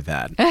try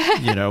that.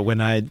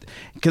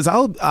 Because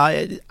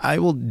I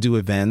will do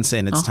events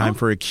and it's time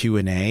for a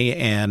Q&A,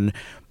 and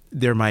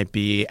there might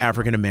be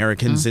African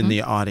Americans in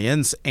the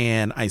audience,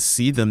 and I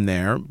see them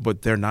there,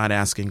 but they're not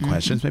asking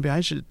questions. Maybe I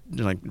should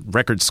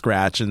record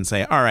scratch and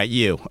say, "All right,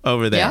 you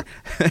over there,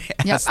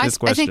 ask this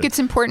question." I think it's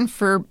important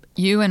for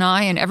you and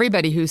I and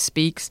everybody who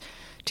speaks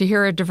to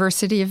hear a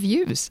diversity of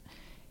views,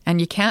 and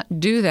you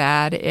can't do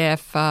that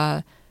if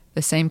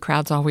the same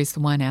crowd's always the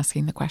one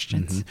asking the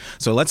questions.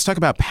 So let's talk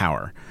about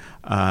power.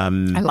 I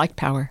like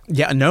power.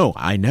 Yeah, no,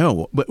 I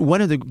know. But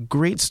one of the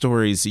great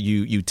stories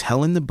you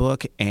tell in the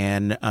book,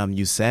 and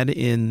you said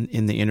in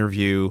the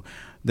interview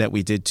that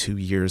we did 2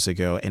 years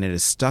ago, and it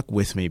has stuck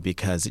with me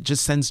because it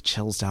just sends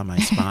chills down my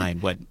spine.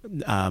 What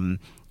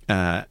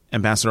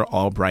Ambassador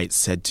Albright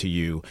said to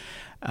you.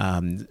 I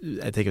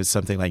think it was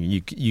something like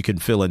you can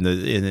fill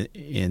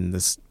in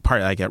this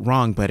part I get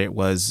wrong, but it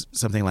was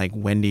something like,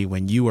 Wendy,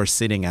 when you are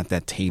sitting at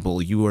that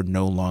table, you are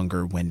no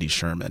longer Wendy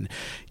Sherman.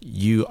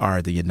 You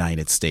are the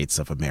United States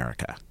of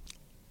America.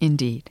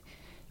 Indeed.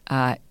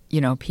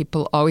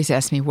 People always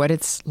ask me what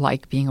it's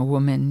like being a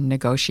woman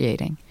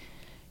negotiating.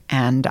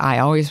 And I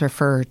always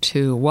refer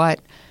to what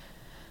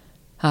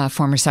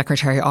former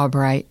Secretary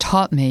Albright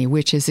taught me,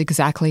 which is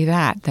exactly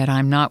that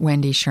I'm not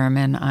Wendy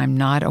Sherman. I'm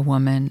not a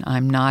woman.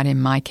 I'm not,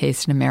 in my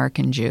case, an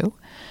American Jew,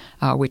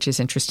 which is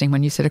interesting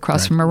when you sit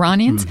across from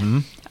Iranians.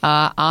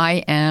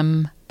 I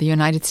am the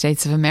United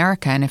States of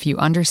America. And if you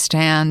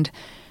understand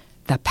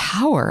the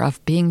power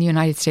of being the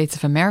United States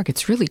of America,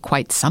 it's really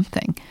quite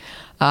something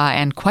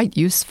and quite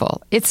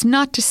useful. It's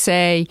not to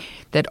say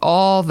that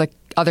all the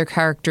other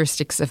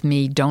characteristics of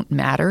me don't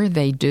matter.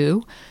 They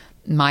do.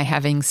 My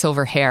having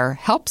silver hair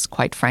helps,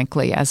 quite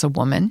frankly, as a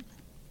woman.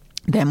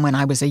 Then when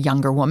I was a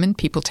younger woman,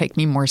 people take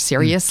me more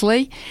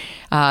seriously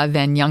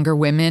than younger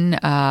women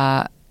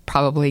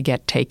probably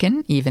get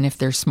taken, even if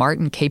they're smart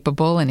and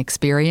capable and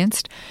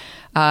experienced.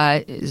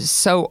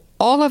 So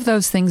all of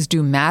those things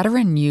do matter,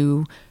 and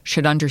you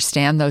should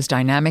understand those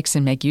dynamics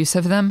and make use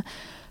of them.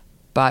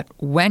 But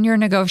when you're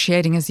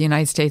negotiating as the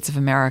United States of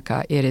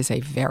America, it is a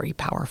very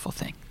powerful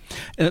thing.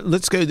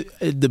 Let's go.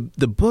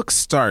 The book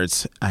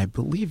starts, I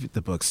believe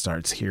the book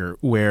starts here,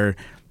 where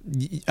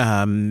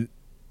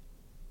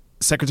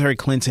Secretary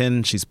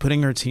Clinton, she's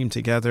putting her team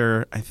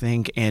together, I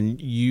think,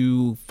 and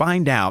you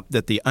find out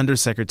that the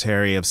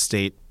Undersecretary of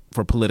State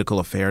for Political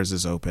Affairs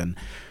is open.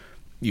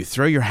 You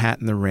throw your hat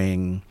in the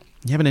ring,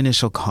 you have an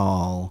initial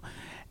call,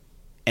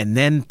 and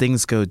then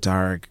things go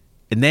dark,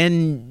 and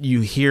then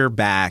you hear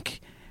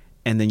back,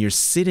 and then you're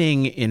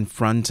sitting in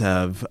front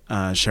of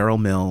Cheryl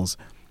Mills.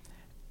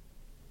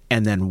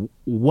 And then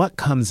what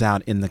comes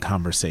out in the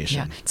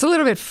conversation? Yeah. It's a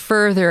little bit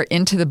further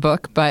into the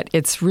book, but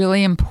it's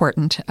really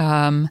important.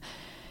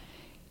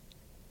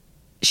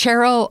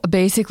 Cheryl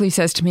basically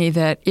says to me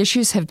that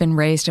issues have been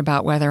raised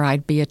about whether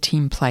I'd be a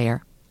team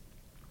player.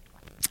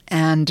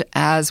 And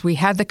as we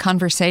had the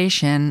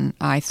conversation,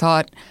 I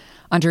thought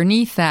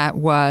underneath that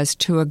was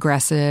too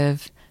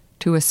aggressive,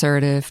 too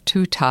assertive,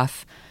 too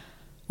tough,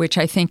 which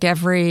I think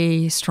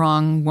every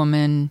strong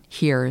woman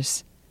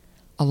hears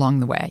along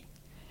the way.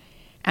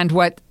 And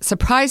what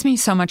surprised me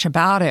so much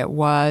about it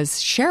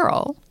was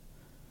Cheryl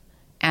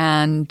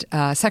and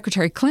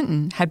Secretary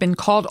Clinton had been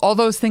called all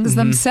those things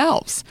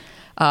themselves.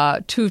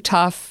 Too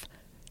tough,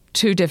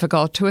 too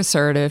difficult, too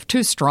assertive,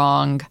 too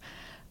strong,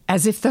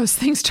 as if those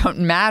things don't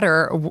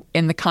matter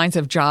in the kinds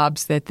of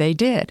jobs that they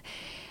did.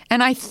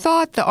 And I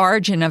thought the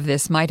origin of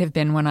this might have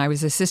been when I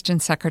was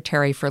Assistant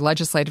Secretary for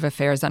Legislative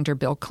Affairs under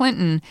Bill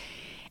Clinton.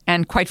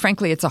 And quite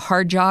frankly, it's a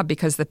hard job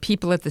because the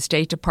people at the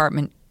State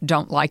Department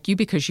don't like you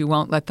because you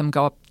won't let them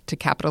go up to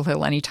Capitol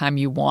Hill anytime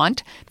you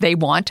want. They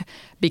want,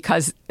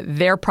 because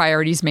their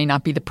priorities may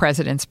not be the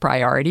president's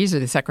priorities or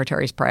the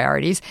secretary's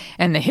priorities.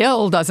 And the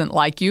Hill doesn't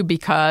like you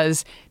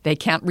because they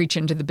can't reach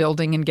into the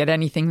building and get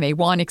anything they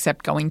want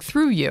except going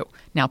through you.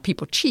 Now,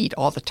 people cheat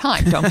all the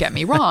time, don't get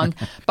me wrong.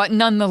 But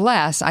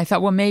nonetheless, I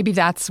thought, well, maybe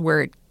that's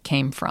where it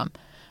came from.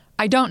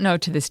 I don't know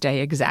to this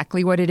day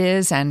exactly what it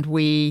is, and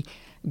we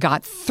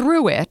got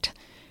through it.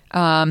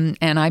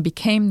 And I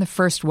became the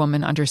first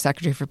woman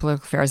Undersecretary for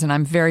Political Affairs, and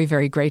I'm very,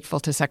 very grateful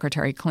to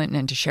Secretary Clinton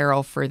and to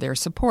Cheryl for their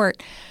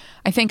support.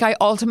 I think I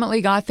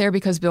ultimately got there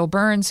because Bill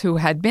Burns, who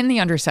had been the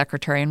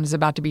Undersecretary and was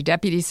about to be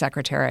Deputy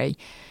Secretary,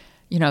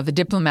 the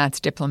diplomat's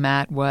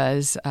diplomat,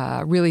 was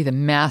really the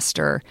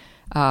master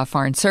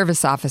Foreign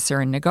Service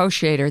officer and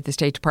negotiator at the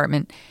State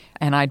Department,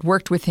 and I'd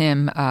worked with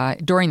him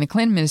during the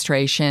Clinton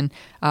administration,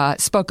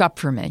 spoke up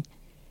for me.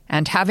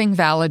 And having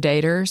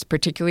validators,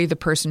 particularly the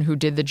person who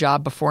did the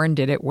job before and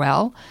did it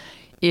well,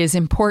 is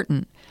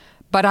important.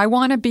 But I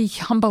want to be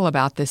humble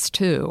about this,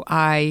 too.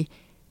 I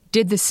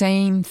did the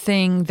same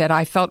thing that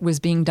I felt was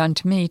being done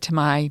to me to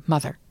my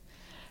mother.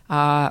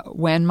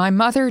 When my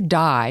mother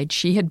died,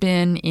 she had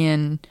been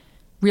in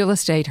real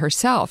estate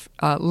herself.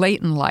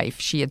 Late in life,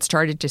 she had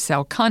started to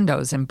sell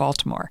condos in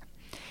Baltimore.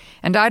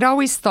 And I'd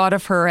always thought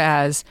of her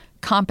as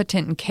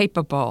competent and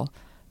capable,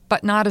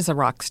 but not as a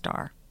rock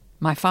star.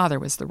 My father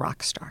was the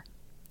rock star.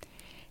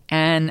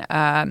 And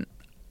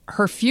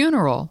her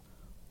funeral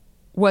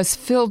was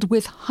filled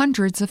with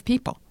hundreds of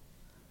people.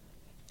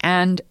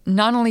 And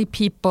not only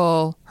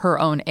people her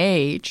own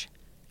age,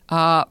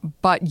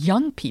 but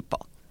young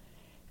people.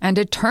 And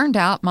it turned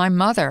out my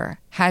mother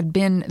had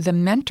been the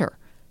mentor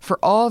for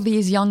all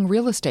these young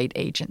real estate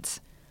agents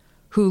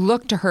who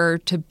looked to her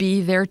to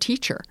be their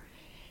teacher.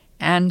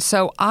 And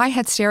so I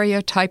had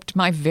stereotyped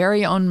my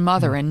very own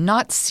mother and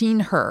not seen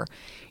her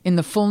in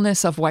the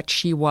fullness of what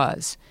she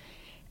was.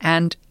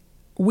 And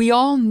we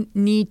all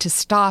need to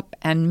stop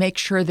and make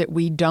sure that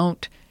we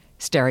don't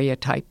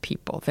stereotype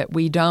people, that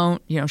we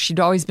don't, she'd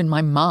always been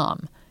my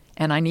mom,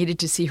 and I needed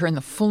to see her in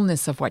the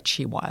fullness of what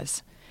she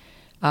was.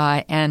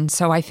 And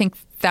so I think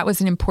that was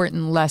an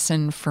important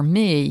lesson for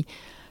me,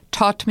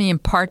 taught to me in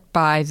part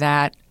by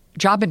that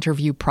job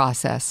interview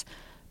process,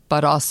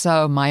 but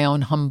also my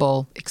own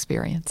humble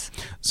experience.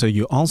 So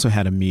you also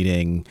had a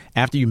meeting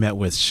after you met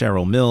with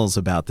Cheryl Mills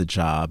about the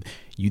job.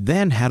 You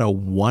then had a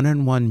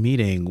one-on-one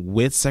meeting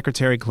with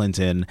Secretary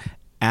Clinton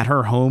at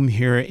her home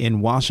here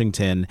in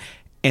Washington.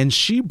 And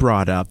she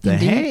brought up the,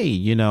 hey,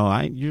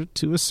 you're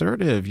too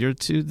assertive. You're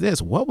too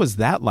this. What was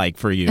that like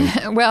for you?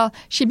 Well,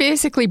 she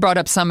basically brought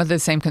up some of the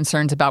same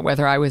concerns about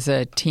whether I was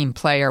a team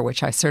player,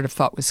 which I sort of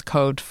thought was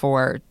code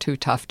for too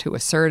tough, too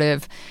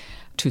assertive,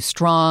 too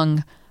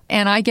strong.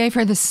 And I gave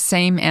her the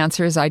same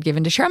answers I'd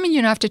given to Cheryl. I mean,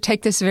 you have to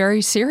take this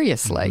very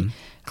seriously. Mm-hmm.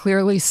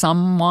 Clearly,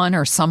 someone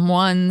or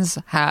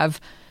someones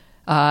have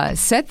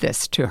said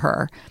this to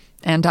her.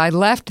 And I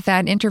left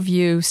that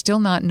interview still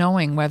not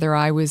knowing whether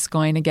I was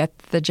going to get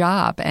the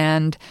job.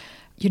 And,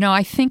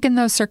 I think in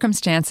those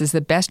circumstances,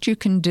 the best you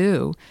can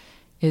do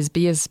is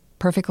be as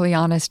perfectly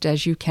honest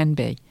as you can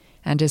be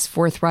and as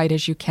forthright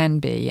as you can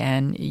be.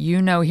 And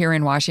here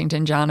in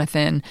Washington,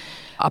 Jonathan,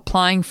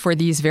 applying for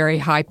these very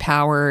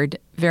high-powered,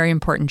 very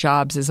important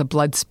jobs is a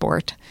blood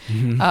sport.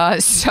 Mm-hmm.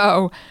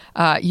 So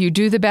you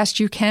do the best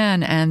you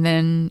can, and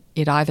then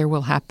it either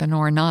will happen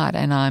or not.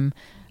 And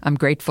I'm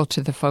grateful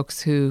to the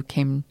folks who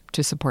came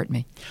to support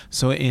me.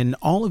 So in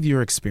all of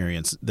your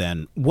experience,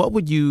 then, what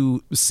would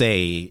you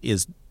say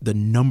is the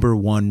number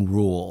one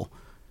rule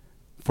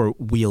for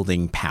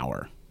wielding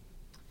power?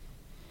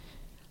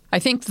 I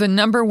think the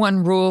number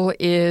one rule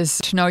is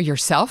to know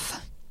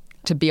yourself,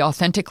 to be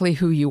authentically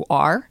who you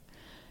are,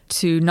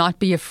 to not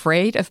be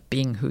afraid of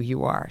being who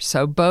you are.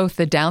 So both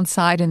the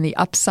downside and the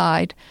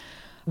upside.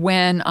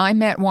 When I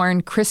met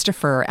Warren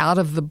Christopher, out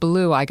of the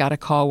blue, I got a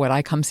call, would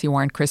I come see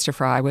Warren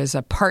Christopher? I was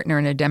a partner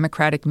in a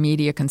Democratic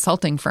media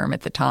consulting firm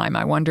at the time.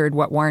 I wondered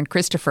what Warren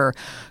Christopher,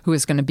 who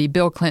was going to be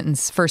Bill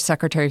Clinton's first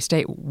Secretary of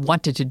State,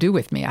 wanted to do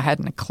with me. I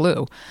hadn't a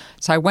clue.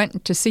 So I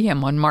went to see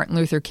him on Martin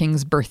Luther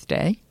King's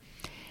birthday.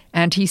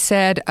 And he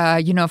said,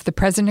 if the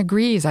president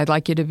agrees, I'd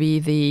like you to be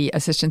the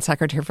Assistant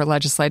Secretary for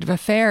Legislative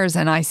Affairs.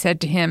 And I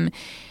said to him,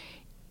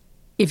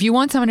 if you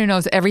want someone who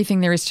knows everything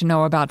there is to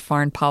know about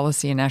foreign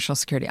policy and national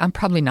security, I'm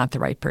probably not the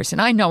right person.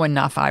 I know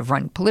enough. I've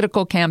run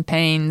political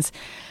campaigns.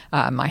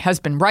 My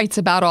husband writes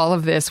about all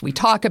of this. We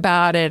talk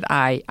about it.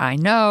 I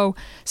know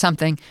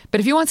something. But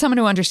if you want someone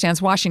who understands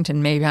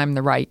Washington, maybe I'm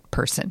the right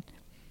person.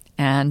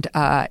 And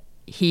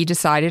he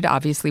decided,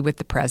 obviously, with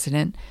the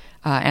president,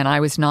 and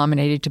I was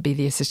nominated to be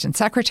the assistant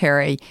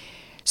secretary.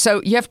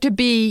 So you have to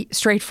be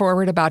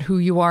straightforward about who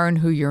you are and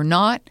who you're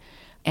not,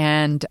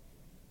 and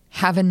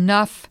have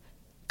enough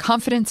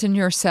confidence in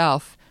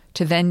yourself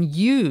to then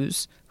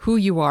use who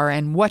you are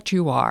and what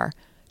you are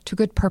to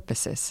good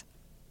purposes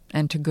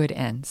and to good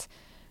ends.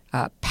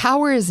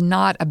 Power is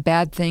not a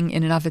bad thing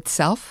in and of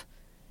itself.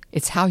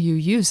 It's how you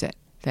use it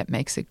that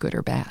makes it good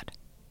or bad.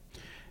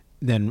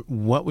 Then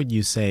what would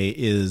you say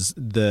is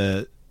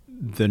the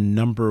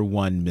number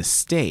one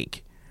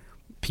mistake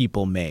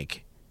people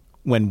make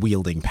when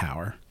wielding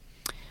power?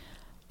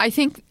 I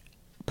think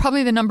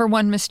probably the number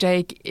one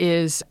mistake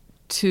is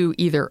to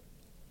either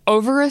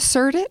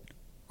over-assert it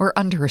or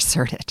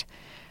under-assert it.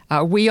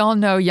 We all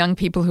know young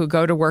people who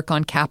go to work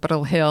on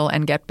Capitol Hill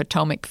and get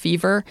Potomac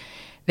fever.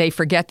 They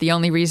forget the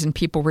only reason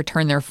people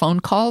return their phone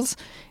calls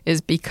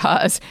is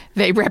because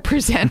they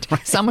represent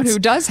someone who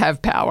does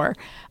have power.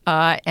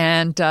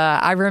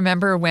 I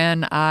remember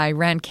when I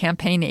ran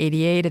Campaign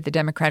 88 at the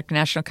Democratic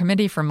National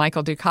Committee for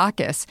Michael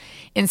Dukakis,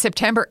 in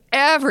September,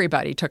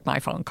 everybody took my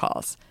phone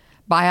calls.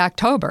 By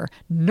October,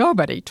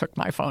 nobody took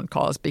my phone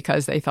calls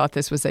because they thought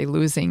this was a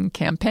losing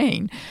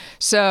campaign.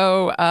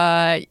 So,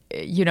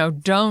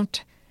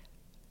 don't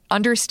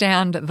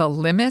understand the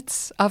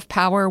limits of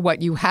power,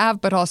 what you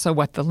have, but also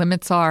what the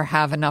limits are.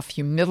 Have enough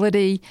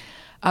humility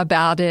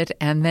about it,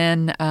 and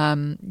then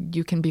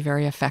you can be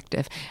very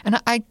effective. And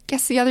I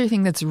guess the other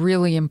thing that's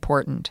really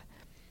important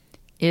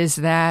is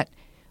that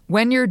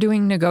when you're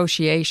doing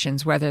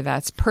negotiations, whether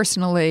that's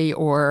personally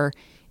or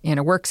in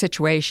a work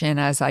situation,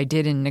 as I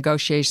did in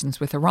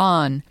negotiations with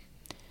Iran,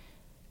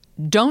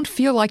 don't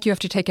feel like you have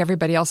to take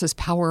everybody else's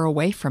power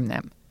away from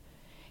them.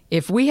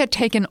 If we had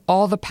taken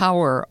all the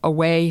power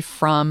away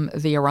from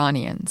the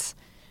Iranians,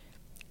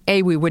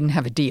 we wouldn't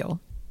have a deal.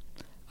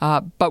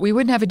 But we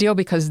wouldn't have a deal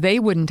because they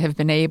wouldn't have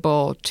been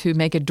able to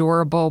make it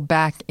durable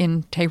back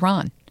in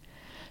Tehran.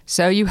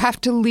 So you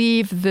have to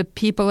leave the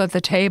people at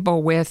the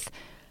table with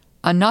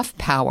enough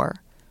power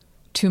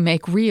to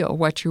make real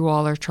what you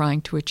all are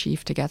trying to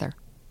achieve together.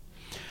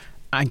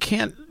 I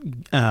can't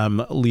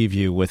leave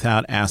you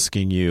without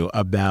asking you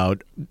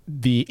about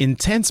the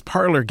intense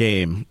parlor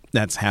game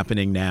that's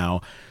happening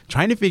now,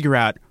 trying to figure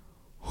out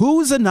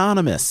who's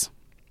anonymous.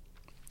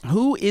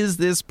 Who is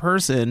this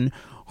person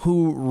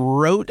who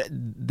wrote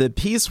the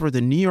piece for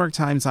the New York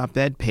Times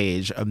op-ed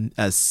page?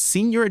 A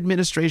senior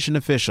administration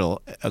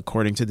official,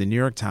 according to the New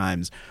York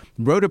Times,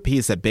 wrote a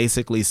piece that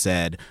basically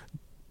said,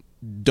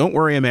 "Don't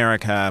worry,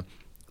 America.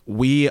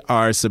 We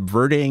are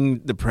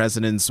subverting the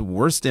president's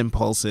worst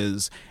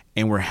impulses,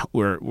 and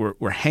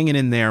we're hanging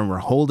in there and we're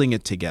holding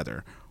it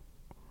together."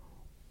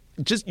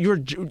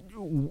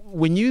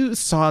 When you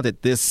saw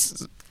that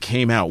this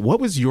came out,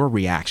 what was your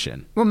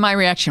reaction? Well, my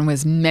reaction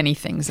was many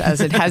things, as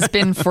it has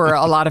been for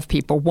a lot of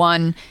people.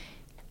 One,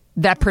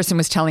 that person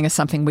was telling us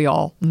something we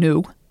all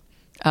knew.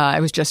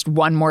 It was just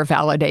one more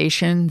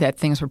validation that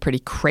things were pretty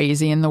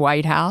crazy in the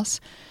White House,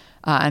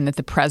 and that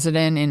the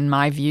president, in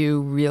my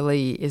view,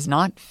 really is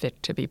not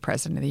fit to be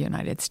president of the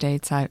United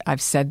States.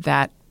 I've said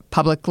that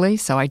publicly,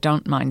 so I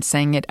don't mind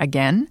saying it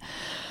again.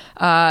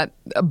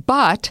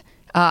 But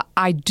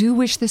I do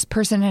wish this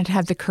person had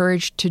had the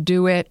courage to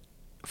do it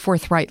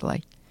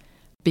forthrightly,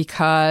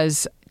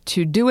 because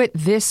to do it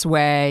this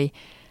way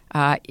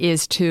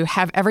is to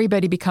have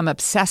everybody become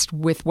obsessed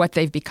with what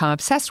they've become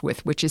obsessed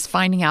with, which is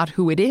finding out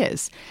who it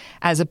is,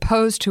 as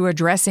opposed to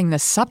addressing the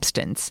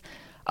substance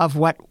of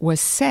what was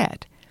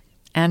said.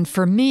 And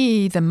for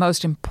me, the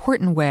most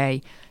important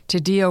way to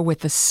deal with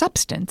the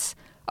substance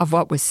of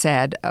what was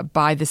said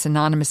by this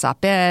anonymous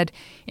op-ed,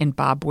 in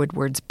Bob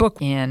Woodward's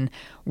book, in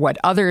what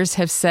others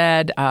have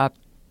said,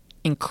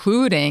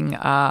 including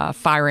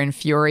Fire and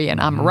Fury and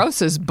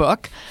Omarosa's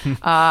book,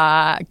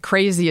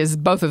 crazy as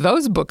both of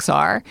those books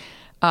are,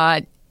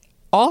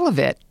 all of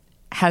it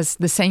has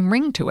the same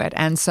ring to it.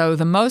 And so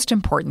the most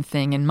important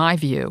thing, in my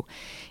view,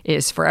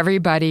 is for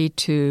everybody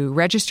to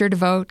register to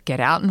vote, get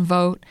out and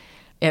vote,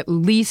 at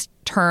least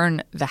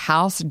turn the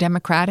House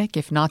Democratic,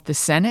 if not the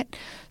Senate,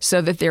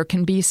 so that there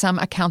can be some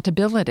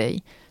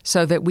accountability,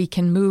 so that we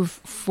can move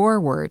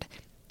forward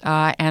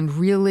and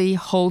really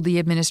hold the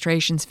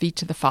administration's feet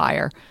to the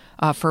fire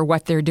for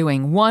what they're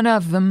doing. One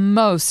of the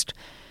most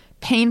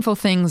painful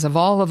things of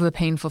all of the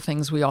painful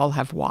things we all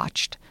have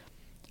watched.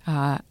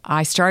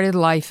 I started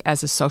life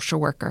as a social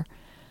worker.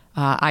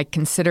 I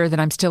consider that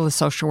I'm still a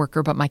social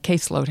worker, but my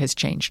caseload has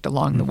changed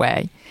along the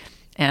way.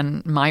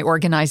 And my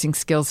organizing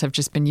skills have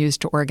just been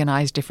used to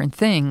organize different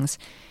things.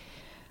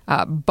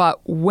 But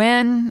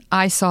when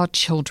I saw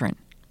children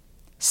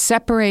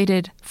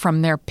separated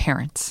from their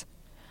parents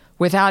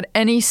without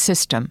any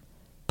system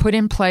put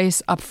in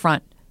place up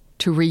front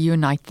to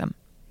reunite them,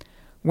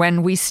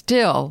 when we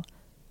still,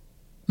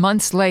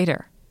 months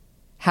later,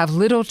 have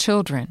little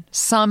children,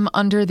 some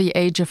under the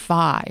age of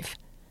 5,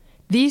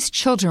 these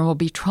children will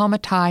be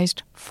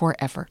traumatized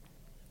forever.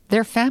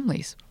 Their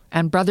families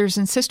and brothers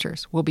and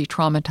sisters will be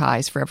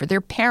traumatized forever. Their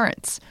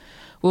parents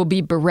will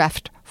be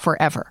bereft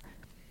forever.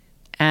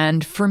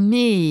 And for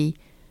me,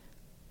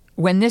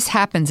 when this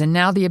happens, and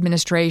now the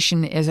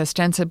administration is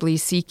ostensibly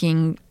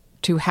seeking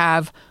to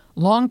have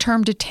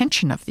long-term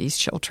detention of these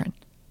children,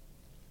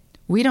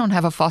 we don't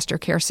have a foster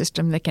care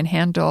system that can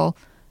handle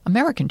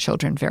American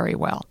children very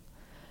well.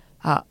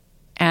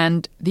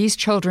 And these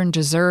children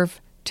deserve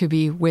to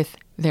be with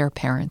their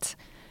parents.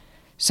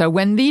 So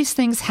when these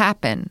things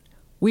happen,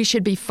 we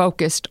should be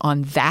focused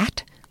on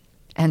that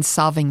and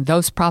solving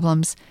those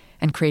problems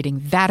and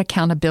creating that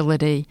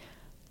accountability,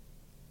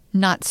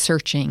 not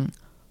searching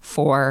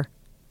for,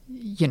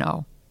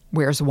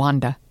 where's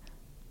Wanda?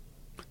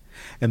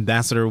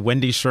 Ambassador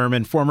Wendy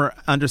Sherman, former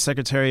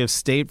Undersecretary of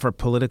State for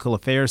Political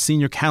Affairs,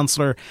 senior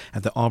counselor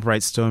at the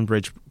Albright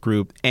Stonebridge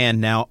Group, and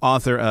now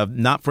author of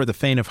Not for the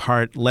Faint of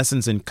Heart,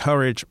 Lessons in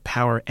Courage,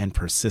 Power, and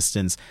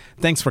Persistence.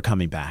 Thanks for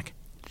coming back.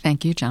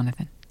 Thank you,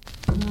 Jonathan.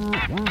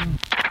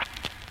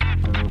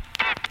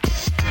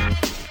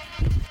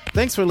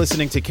 Thanks for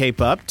listening to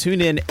Cape Up.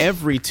 Tune in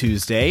every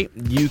Tuesday.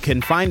 You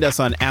can find us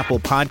on Apple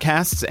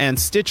Podcasts and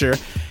Stitcher.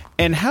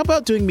 And how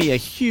about doing me a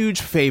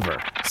huge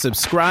favor?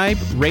 Subscribe,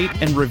 rate,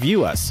 and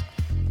review us.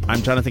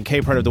 I'm Jonathan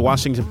Capehart of The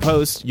Washington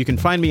Post. You can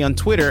find me on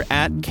Twitter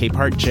at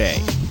CapehartJ.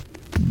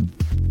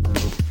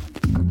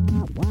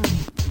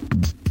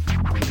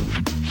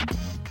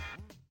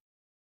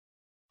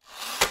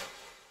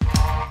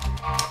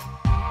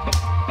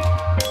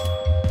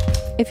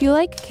 If you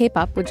like Cape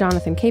Up with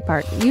Jonathan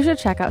Capehart, you should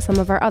check out some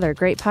of our other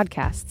great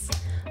podcasts,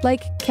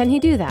 like Can He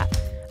Do That?,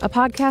 a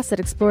podcast that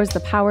explores the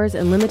powers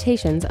and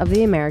limitations of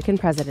the American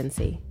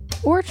presidency.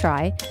 Or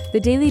try The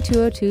Daily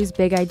 202's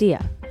Big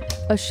Idea,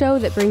 a show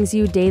that brings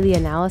you daily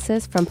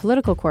analysis from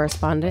political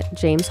correspondent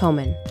James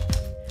Hohmann.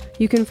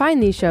 You can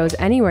find these shows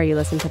anywhere you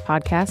listen to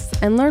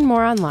podcasts and learn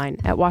more online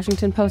at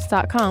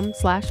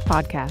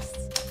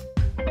washingtonpost.com/podcasts.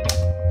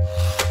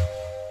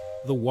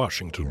 The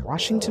Washington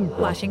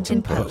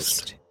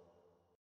Post.